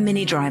 I'm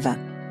Minnie Driver,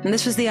 and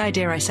this was the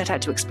idea I set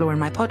out to explore in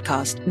my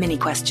podcast, Mini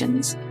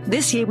Questions.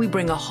 This year, we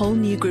bring a whole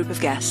new group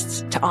of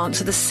guests to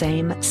answer the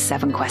same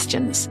 7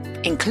 questions,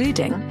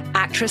 including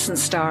actress and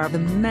star of the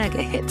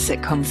mega hit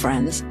sitcom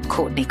Friends,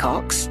 Courtney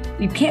Cox.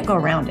 You can't go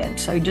around it,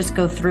 so you just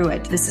go through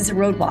it. This is a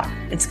roadblock.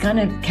 It's going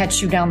to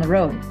catch you down the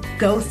road.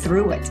 Go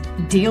through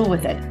it. Deal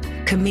with it.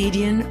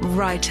 Comedian,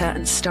 writer,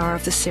 and star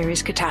of the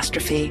series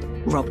Catastrophe,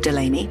 Rob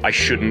Delaney. I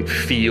shouldn't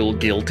feel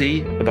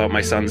guilty about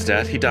my son's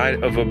death. He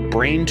died of a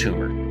brain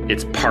tumor.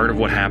 It's part of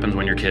what happens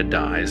when your kid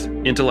dies.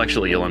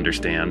 Intellectually, you'll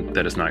understand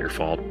that it's not your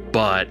fault,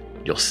 but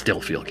you'll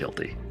still feel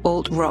guilty.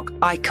 Alt-rock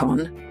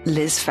icon,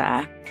 Liz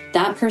Phair.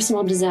 That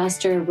personal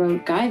disaster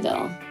wrote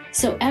Guyville.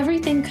 So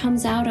everything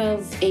comes out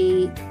of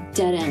a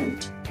dead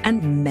end.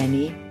 And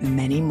many,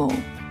 many more.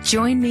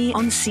 Join me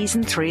on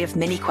Season 3 of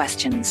Mini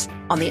Questions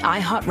on the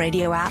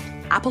iHeartRadio app,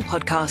 Apple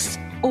Podcasts,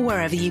 or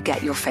wherever you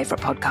get your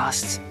favorite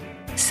podcasts.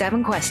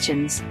 7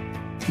 questions,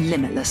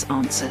 limitless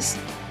answers.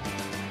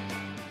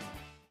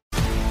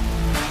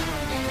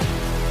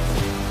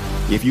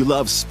 If you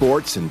love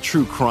sports and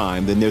true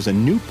crime, then there's a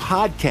new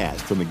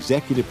podcast from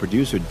executive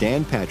producer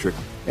Dan Patrick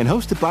and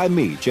hosted by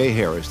me, Jay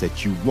Harris,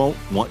 that you won't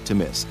want to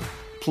miss.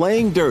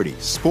 Playing Dirty: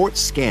 Sports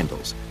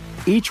Scandals.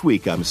 Each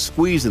week, I'm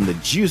squeezing the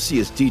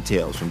juiciest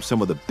details from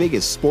some of the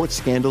biggest sports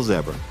scandals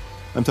ever.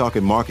 I'm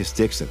talking Marcus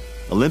Dixon,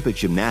 Olympic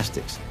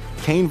gymnastics,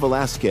 Cain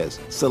Velasquez,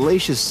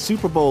 salacious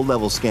Super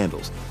Bowl-level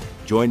scandals.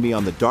 Join me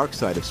on the dark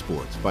side of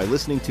sports by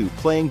listening to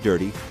Playing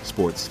Dirty: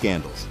 Sports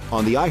Scandals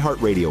on the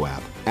iHeartRadio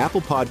app,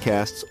 Apple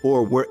Podcasts,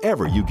 or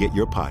wherever you get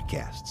your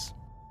podcasts.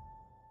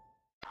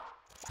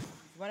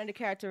 One of the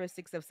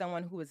characteristics of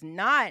someone who is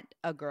not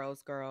a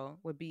girl's girl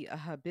would be a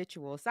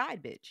habitual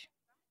side bitch.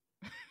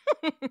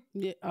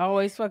 Yeah,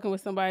 always fucking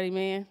with somebody,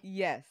 man.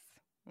 Yes.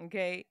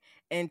 Okay.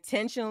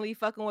 Intentionally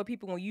fucking with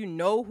people when you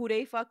know who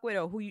they fuck with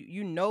or who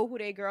you know who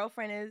their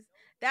girlfriend is.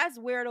 That's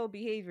weirdo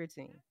behavior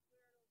to me.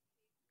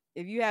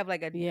 If you have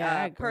like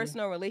a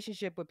personal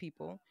relationship with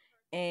people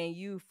and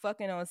you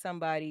fucking on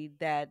somebody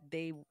that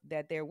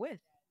they're with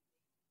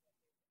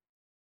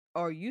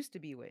or used to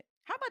be with.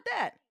 How about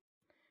that?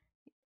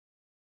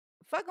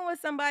 Fucking with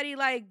somebody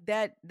like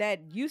that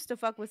used to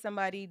fuck with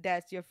somebody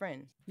that's your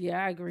friend.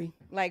 Yeah, I agree.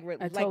 Like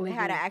totally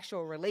had agree. an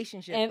actual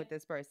relationship with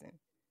this person.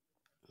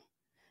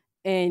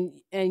 And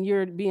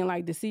you're being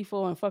like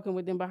deceitful and fucking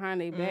with them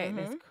behind their back.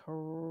 That's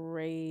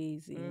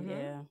crazy.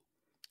 Yeah.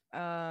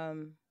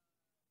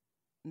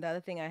 The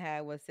other thing I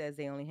had says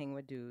they only hang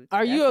with dudes.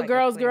 Are you a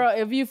girl's girl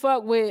if you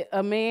fuck with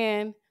a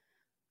man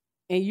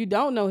and you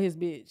don't know his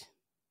bitch?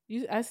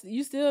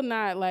 You still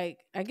not like,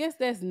 I guess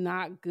that's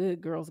not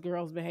good girls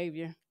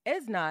behavior.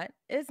 It's not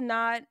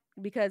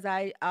because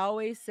I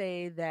always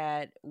say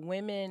that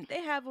women,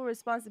 they have a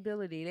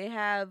responsibility. They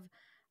have,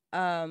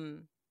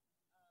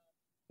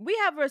 we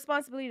have a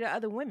responsibility to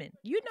other women.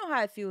 You know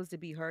how it feels to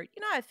be hurt.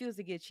 You know how it feels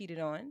to get cheated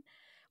on.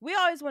 We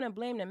always want to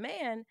blame the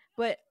man,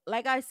 but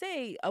like I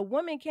say, a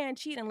man can't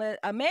cheat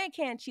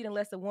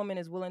unless a woman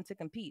is willing to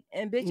compete.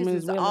 And bitches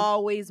is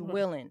always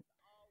willing.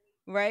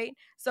 Right?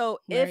 So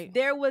if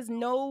there was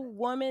no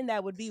woman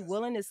that would be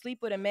willing to sleep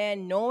with a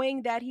man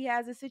knowing that he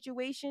has a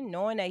situation,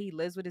 knowing that he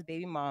lives with his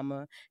baby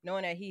mama,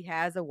 knowing that he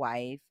has a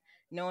wife,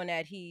 knowing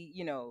that he,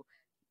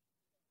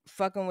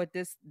 fucking with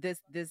this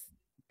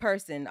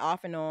person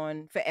off and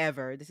on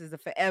forever. This is a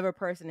forever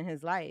person in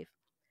his life.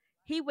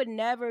 He would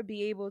never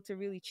be able to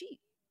really cheat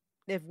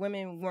if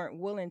women weren't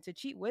willing to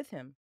cheat with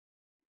him.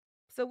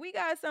 So we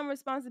got some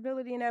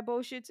responsibility in that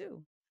bullshit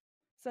too.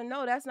 So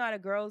no, that's not a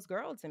girl's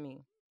girl to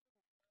me.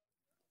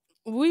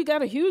 We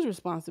got a huge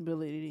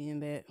responsibility in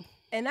that.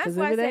 And that's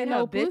why I said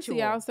no habitual.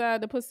 Pussy outside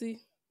the pussy.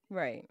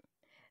 Right.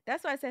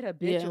 That's why I said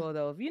habitual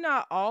though. If you're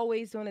not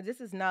always doing it, this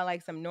is not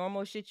like some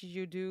normal shit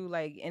you do,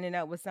 like in and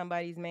out with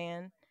somebody's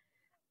man.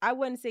 I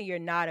wouldn't say you're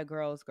not a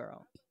girl's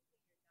girl.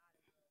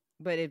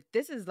 But if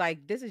this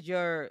is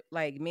your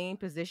like main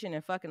position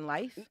in fucking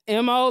life.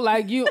 MO,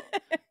 like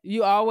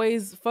you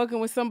always fucking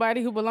with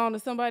somebody who belong to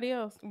somebody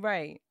else.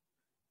 Right.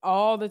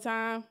 All the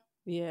time.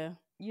 Yeah.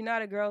 You're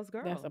not a girl's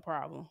girl. That's a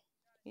problem.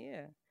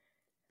 Yeah.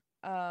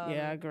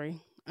 Yeah, I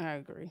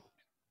agree.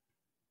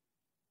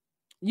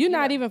 You're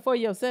not even for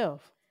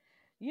yourself.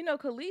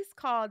 Khalees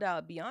called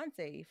out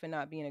Beyonce for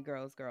not being a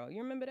girl's girl.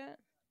 You remember that?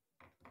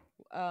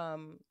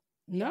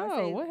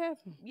 No, what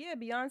happened? Yeah,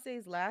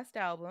 Beyonce's last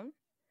album.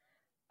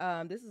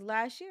 This is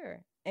last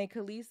year. And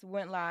Khalees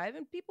went live.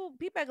 And people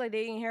act like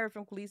they ain't heard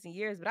from Khalees in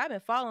years. But I've been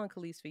following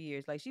Khalees for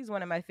years. Like, she's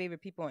one of my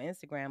favorite people on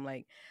Instagram.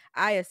 Like,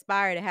 I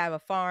aspire to have a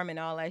farm and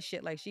all that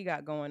shit like she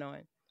got going on.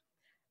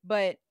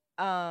 But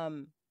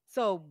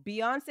so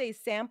Beyonce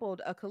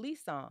sampled a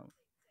Khalees song,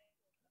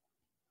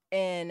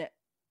 and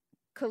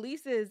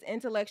Khalees's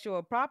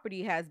intellectual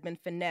property has been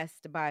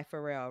finessed by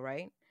Pharrell,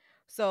 right?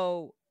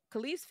 So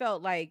Khalees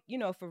felt like,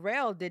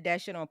 Pharrell did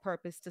that shit on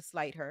purpose to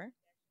slight her,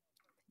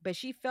 but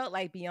she felt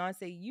like,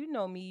 Beyonce, you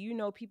know me, you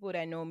know people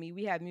that know me,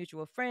 we have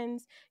mutual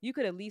friends, you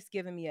could at least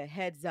given me a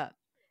heads up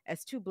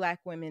as 2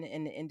 Black women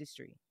in the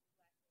industry.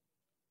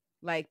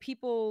 Like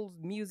people's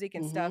music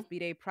and stuff be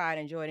their pride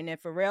and joy. And then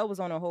Pharrell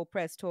was on a whole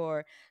press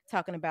tour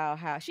talking about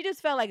how she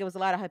just felt like it was a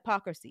lot of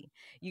hypocrisy.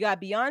 You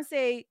got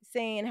Beyonce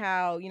saying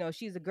how, you know,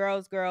 she's a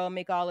girl's girl,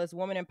 make all this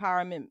woman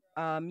empowerment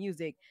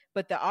music,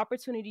 but the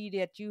opportunity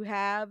that you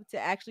have to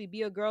actually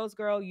be a girl's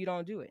girl, you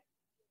don't do it.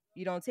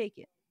 You don't take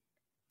it.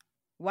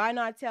 Why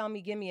not tell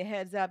me, give me a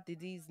heads up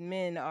that these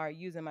men are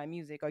using my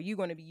music? Are you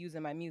going to be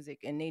using my music?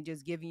 And they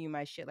just giving you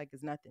my shit like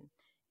it's nothing.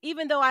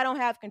 Even though I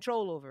don't have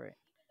control over it.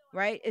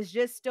 Right? It's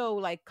just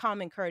still like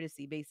common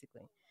courtesy,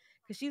 basically.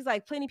 Because she's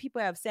like, plenty of people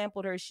have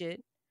sampled her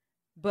shit,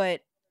 but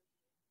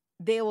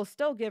they will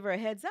still give her a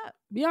heads up.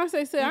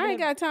 Beyonce said, I ain't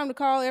got time to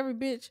call every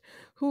bitch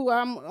who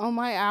I'm on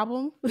my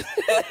album.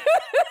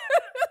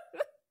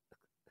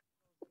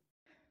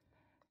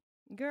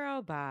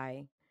 Girl,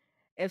 bye.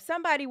 If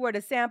somebody were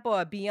to sample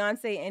a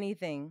Beyonce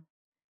anything,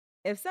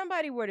 if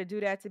somebody were to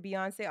do that to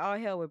Beyonce, all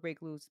hell would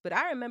break loose. But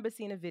I remember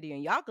seeing a video,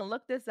 and y'all can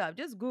look this up.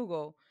 Just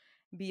Google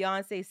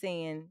Beyonce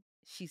saying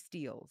she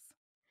steals.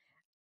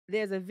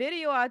 There's a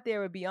video out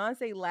there with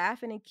Beyonce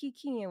laughing and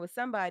kikiing with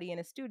somebody in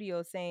a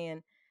studio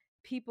saying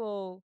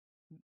people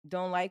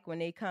don't like when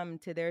they come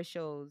to their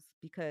shows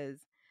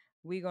because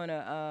we're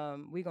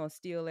gonna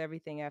steal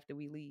everything after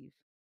we leave.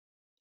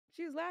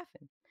 She was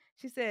laughing.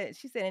 She said,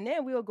 and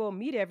then we'll go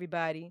meet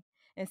everybody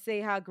and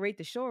say how great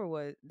the show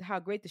was,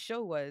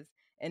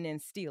 and then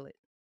steal it.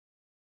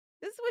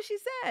 This is what she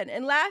said,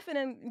 and laughing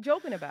and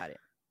joking about it.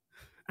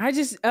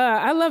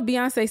 I love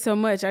Beyonce so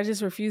much. I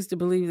just refuse to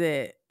believe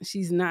that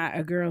she's not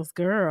a girl's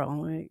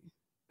girl. Like,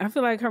 I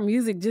feel like her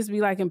music just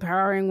be like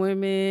empowering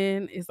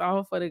women. It's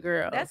all for the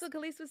girls. That's what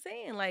Khalees was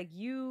saying. Like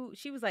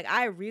she was like,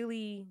 I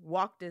really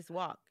walk this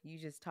walk. You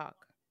just talk.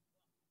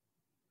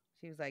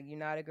 She was like, you're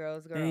not a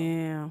girl's girl.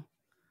 Damn.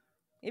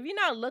 If you're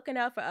not looking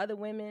out for other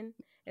women,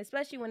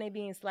 especially when they're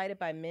being slighted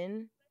by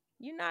men,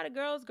 you're not a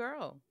girl's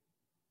girl.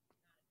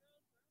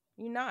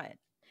 You're not.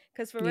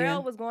 Because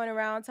Pharrell was going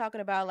around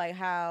talking about like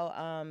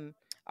how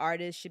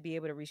artists should be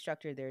able to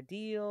restructure their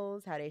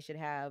deals, how they should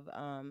have,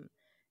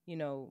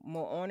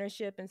 more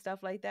ownership and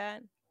stuff like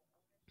that,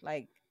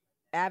 like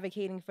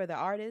advocating for the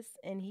artists.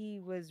 And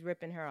he was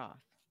ripping her off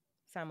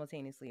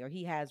simultaneously, or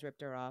he has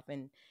ripped her off,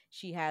 and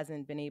she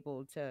hasn't been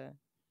able to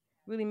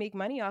really make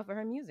money off of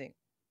her music.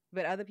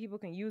 But other people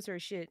can use her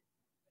shit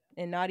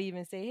and not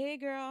even say, hey,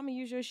 girl, I'm going to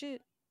use your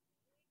shit.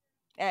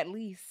 At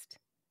least.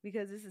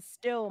 Because this is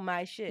still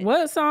my shit.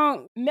 What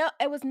song?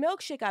 It was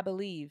Milkshake, I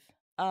believe.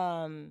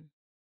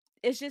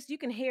 It's just you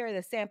can hear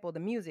the sample, the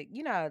music.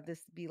 You know how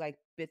this be like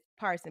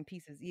parts and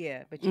pieces.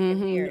 Yeah, but you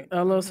can hear it.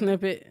 A little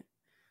snippet.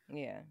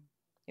 Yeah.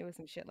 It was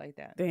some shit like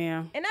that.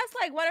 Damn. And that's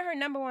like one of her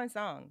number one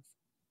songs.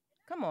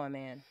 Come on,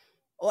 man.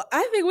 Well,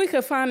 I think we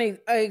could find an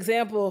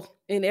example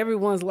in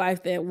everyone's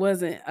life that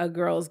wasn't a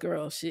girl's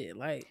girl shit.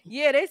 Like,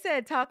 yeah, they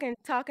said talking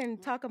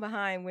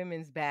behind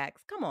women's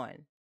backs. Come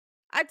on.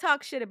 I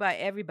talk shit about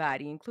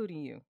everybody,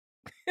 including you.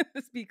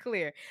 Let's be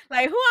clear.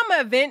 Like, who I'm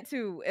gonna vent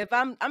to if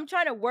I'm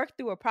trying to work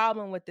through a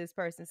problem with this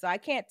person. So I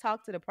can't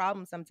talk to the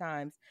problem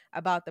sometimes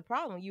about the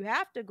problem. You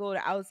have to go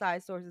to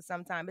outside sources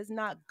sometimes. It's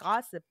not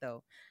gossip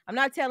though. I'm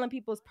not telling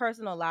people's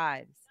personal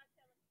lives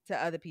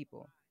to other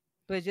people.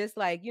 But just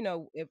like,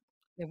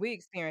 if we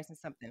experiencing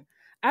something.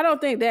 I don't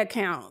think that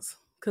counts.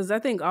 Because I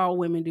think all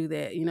women do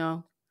that,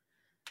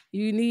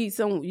 You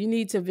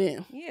need to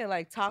vent. Yeah,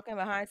 like talking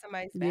behind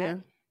somebody's back. Yeah.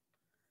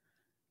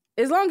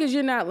 As long as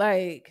you're not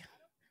like,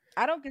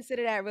 I don't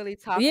consider that really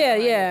talking.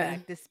 Yeah.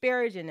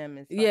 Disparaging them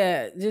is fine.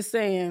 Yeah, just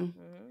saying,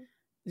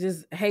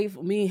 just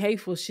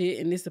hateful shit,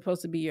 and it's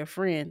supposed to be your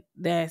friend.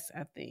 That's,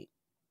 I think,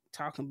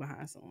 talking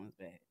behind someone's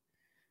back.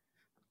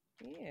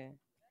 Yeah,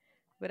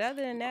 but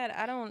other than that,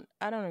 I don't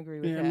agree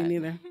with that. Me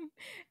neither.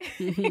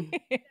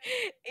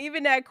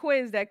 Even that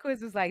quiz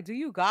was like, do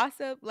you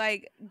gossip?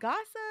 Like,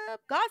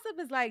 gossip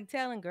is like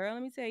telling, girl,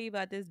 let me tell you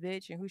about this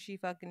bitch and who she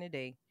fucking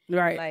today.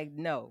 Right? Like,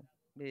 no.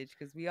 Bitch,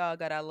 because we all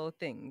got our little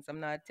things.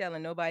 I'm not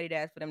telling nobody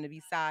that for them to be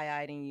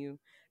side-eyeing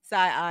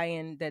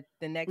the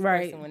next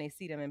person when they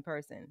see them in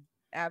person.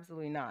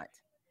 Absolutely not.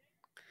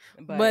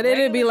 But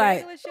it'd be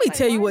like, let me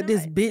tell you what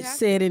this bitch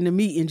said in the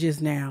meeting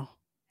just now.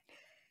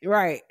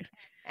 Right.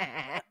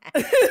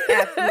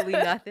 Absolutely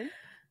nothing.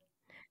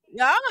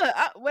 Y'all,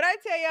 what I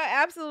tell y'all,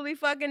 absolutely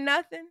fucking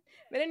nothing.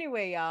 But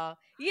anyway, y'all.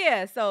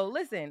 Yeah, so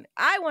listen,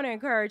 I want to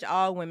encourage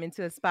all women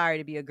to aspire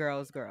to be a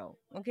girl's girl.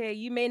 Okay?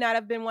 You may not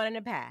have been one in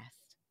the past.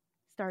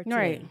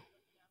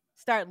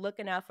 Start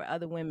looking out for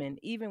other women,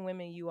 even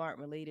women you aren't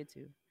related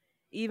to,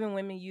 even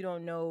women you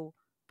don't know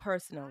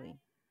personally.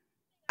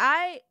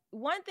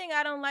 One thing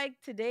I don't like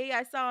today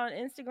I saw on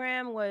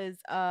Instagram was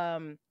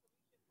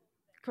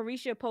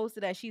Carisha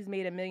posted that she's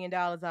made $1 million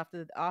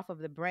off of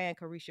the brand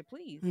Carisha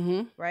Please,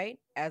 right?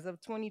 As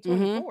of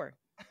 2024,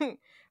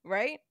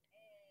 right?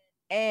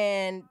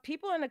 And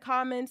people in the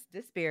comments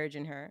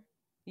disparaging her,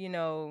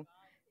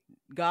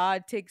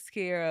 God takes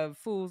care of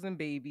fools and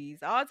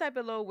babies, all type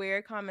of little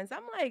weird comments.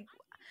 I'm like,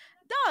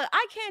 dog,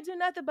 I can't do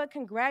nothing but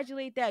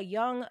congratulate that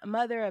young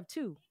mother of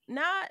two.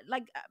 Not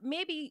like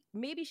maybe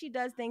she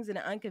does things in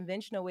an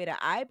unconventional way that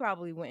I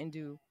probably wouldn't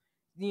do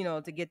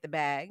to get the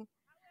bag.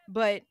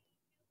 But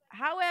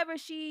however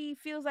she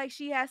feels like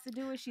she has to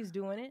do it, she's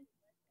doing it.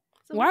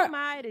 So who am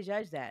I to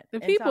judge that? The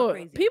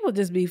people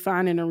just be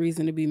finding a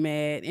reason to be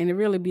mad, and it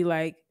really be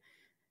like,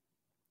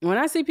 when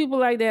I see people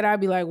like that, I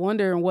be like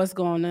wondering what's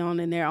going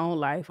on in their own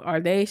life.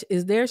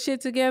 Is their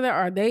shit together?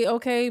 Are they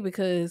okay?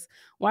 Because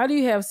why do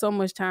you have so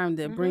much time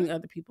to bring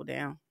other people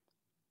down?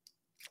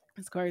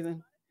 It's crazy.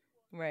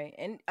 Right.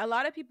 And a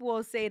lot of people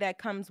will say that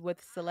comes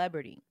with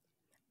celebrity.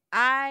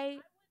 I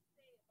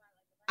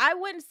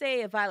wouldn't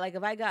say if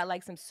I got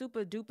like some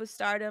super duper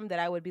stardom that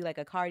I would be like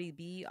a Cardi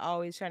B,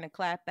 always trying to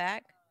clap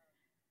back.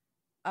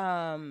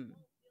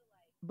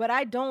 But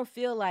I don't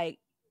feel like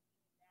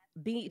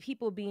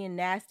people being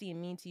nasty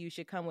and mean to you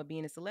should come with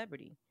being a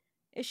celebrity.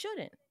 It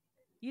shouldn't.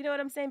 You know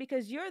what I'm saying?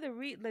 Because you're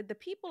the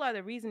people are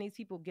the reason these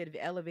people get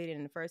elevated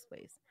in the first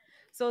place.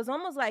 So it's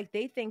almost like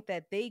they think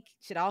that they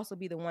should also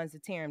be the ones to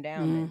tear them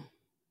down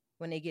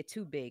when they get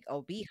too big.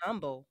 Oh, be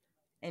humble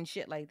and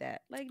shit like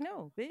that. Like,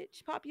 no,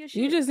 bitch, pop your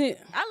shit.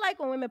 I like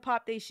when women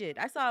pop their shit.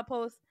 I saw a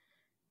post.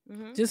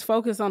 Just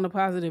focus on the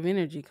positive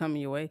energy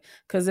coming your way.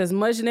 Because as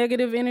much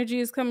negative energy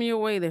is coming your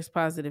way, there's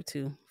positive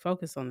too.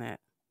 Focus on that.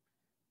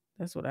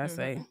 That's what I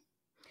say.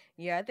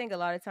 Yeah, I think a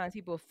lot of times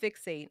people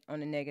fixate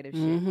on the negative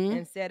shit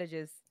instead of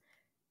just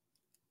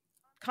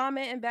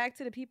commenting back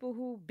to the people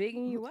who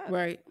bigging you up.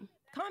 Right.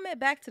 Comment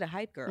back to the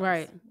hype girls.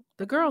 Right.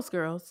 The girls.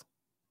 Girls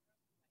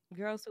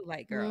who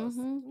like girls.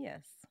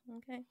 Yes.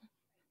 Okay.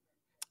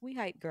 We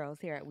hype girls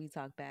here at We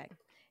Talk Back.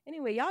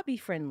 Anyway, y'all be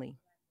friendly.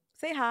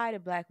 Say hi to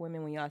black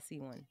women when y'all see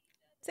one.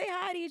 Say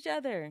hi to each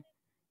other.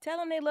 Tell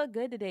them they look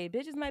good today.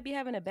 Bitches might be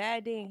having a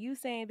bad day and you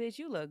saying, bitch,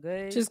 you look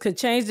good. Just could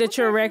change the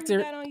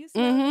trajectory.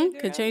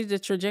 Could change the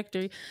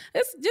trajectory.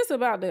 It's just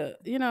about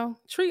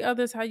treat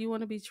others how you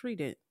want to be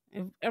treated.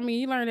 You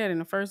learned that in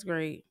the first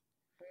grade.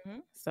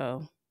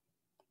 So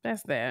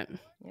that's that.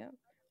 Yeah.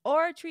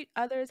 Or treat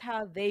others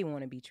how they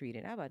want to be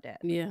treated. How about that?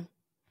 Yeah.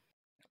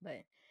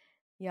 But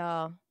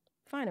y'all,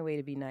 find a way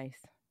to be nice.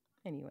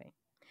 Anyway.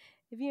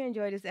 If you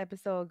enjoyed this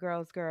episode,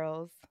 girls,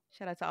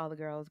 shout out to all the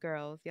girls.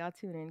 Y'all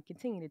tune in,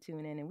 continue to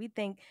tune in. And we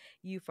thank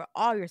you for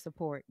all your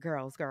support,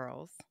 girls.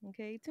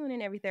 Okay, tune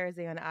in every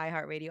Thursday on the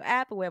iHeartRadio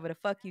app or wherever the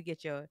fuck you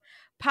get your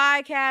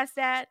podcast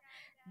at.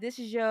 This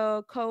is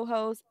your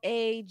co-host,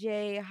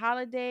 AJ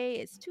Holiday.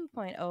 It's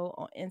 2.0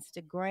 on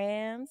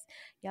Instagrams.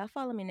 Y'all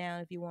follow me now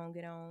if you want to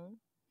get on.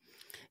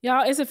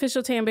 Y'all, it's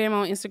official Tam Bam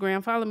on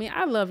Instagram. Follow me.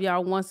 I love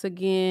y'all once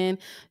again.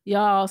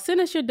 Y'all,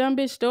 send us your dumb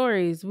bitch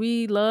stories.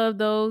 We love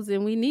those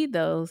and we need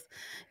those.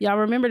 Y'all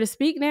remember to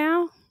speak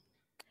now.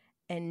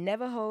 And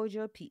never hold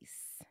your peace.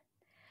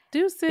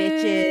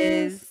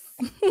 Deuces.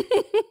 Bitches.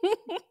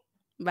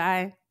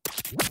 Bye.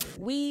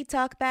 We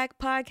Talk Back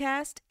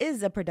podcast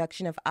is a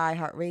production of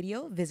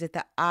iHeartRadio. Visit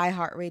the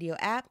iHeartRadio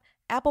app,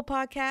 Apple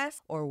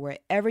Podcasts, or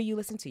wherever you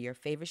listen to your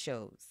favorite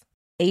shows.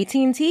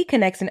 AT&T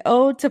connects an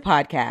ode to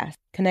podcast.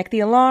 Connect the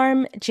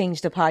alarm,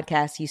 change the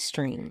podcast you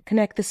stream.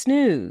 Connect the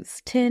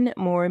snooze, 10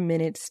 more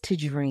minutes to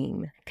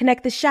dream.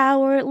 Connect the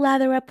shower,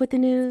 lather up with the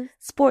news,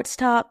 sports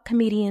talk,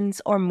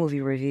 comedians, or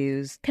movie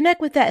reviews. Connect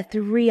with that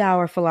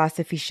 3-hour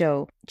philosophy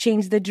show.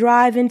 Change the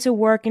drive into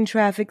work and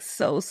traffic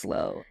so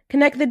slow.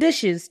 Connect the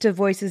dishes to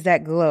voices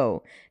that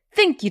glow.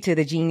 Thank you to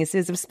the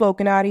geniuses of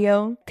spoken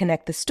audio.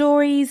 Connect the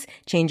stories,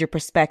 change your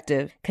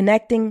perspective.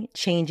 Connecting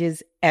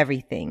changes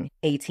everything.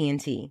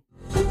 AT&T.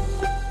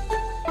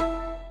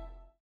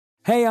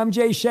 Hey, I'm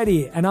Jay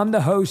Shetty, and I'm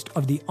the host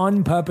of the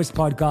On Purpose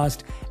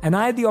podcast, and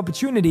I had the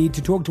opportunity to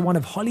talk to one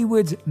of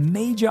Hollywood's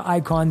major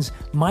icons,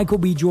 Michael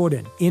B.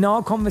 Jordan. In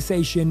our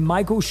conversation,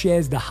 Michael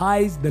shares the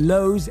highs, the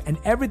lows, and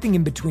everything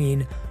in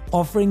between,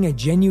 offering a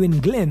genuine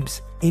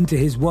glimpse into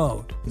his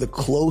world. The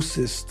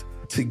closest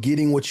to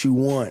getting what you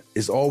want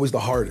is always the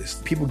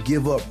hardest. People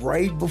give up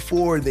right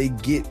before they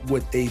get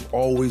what they've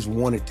always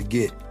wanted to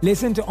get.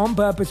 Listen to On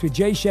Purpose with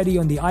Jay Shetty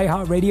on the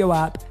iHeartRadio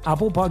app,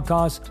 Apple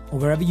Podcasts, or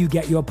wherever you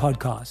get your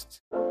podcasts.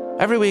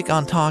 Every week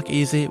on Talk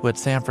Easy with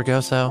Sam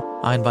Fragoso,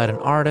 I invite an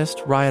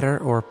artist, writer,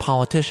 or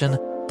politician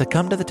to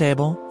come to the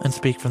table and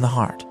speak from the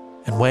heart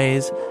in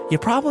ways you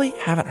probably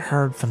haven't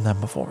heard from them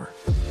before.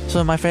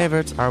 Some of my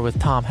favorites are with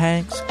Tom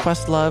Hanks,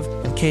 Questlove,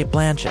 and Cate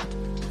Blanchett.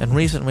 In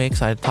recent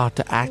weeks, I talked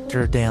to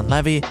actor Dan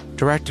Levy,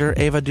 director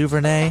Ava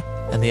DuVernay,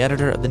 and the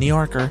editor of The New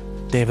Yorker,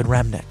 David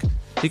Remnick.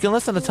 You can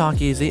listen to Talk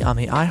Easy on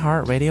the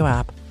iHeartRadio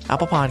app,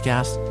 Apple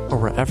Podcasts, or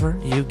wherever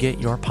you get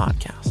your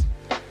podcasts.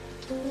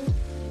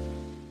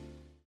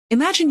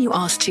 Imagine you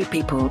ask two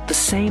people the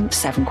same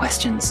 7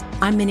 questions.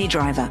 I'm Minnie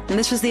Driver, and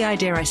this was the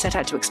idea I set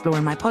out to explore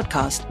in my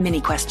podcast, Mini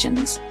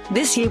Questions.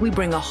 This year, we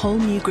bring a whole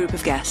new group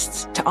of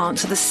guests to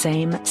answer the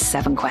same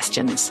 7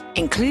 questions,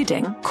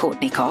 including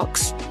Courtney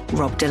Cox,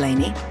 Rob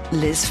Delaney,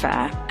 Liz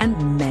Phair,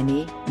 and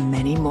many,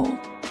 many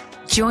more.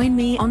 Join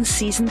me on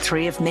Season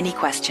 3 of Mini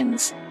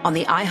Questions on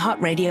the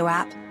iHeartRadio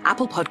app,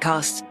 Apple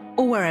Podcasts,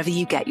 or wherever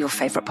you get your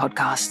favorite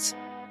podcasts.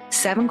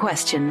 7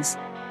 questions,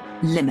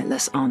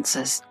 limitless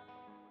answers.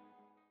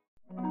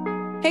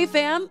 Hey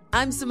fam,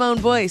 I'm Simone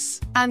Boyce.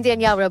 I'm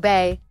Danielle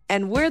Robay.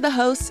 And we're the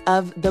hosts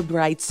of The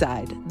Bright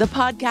Side, the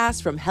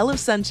podcast from Hello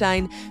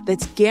Sunshine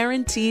that's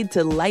guaranteed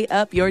to light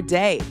up your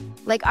day.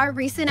 Like our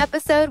recent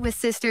episode with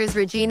sisters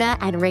Regina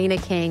and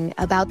Raina King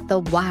about the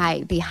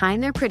why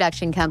behind their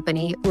production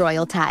company,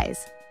 Royal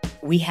Ties.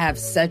 We have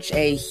such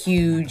a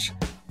huge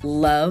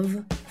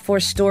love for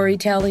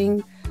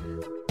storytelling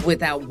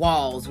without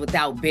walls,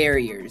 without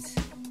barriers.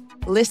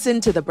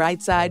 Listen to The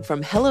Bright Side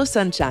from Hello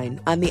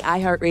Sunshine on the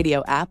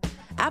iHeartRadio app,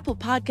 Apple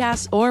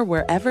Podcasts, or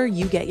wherever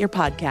you get your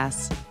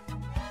podcasts.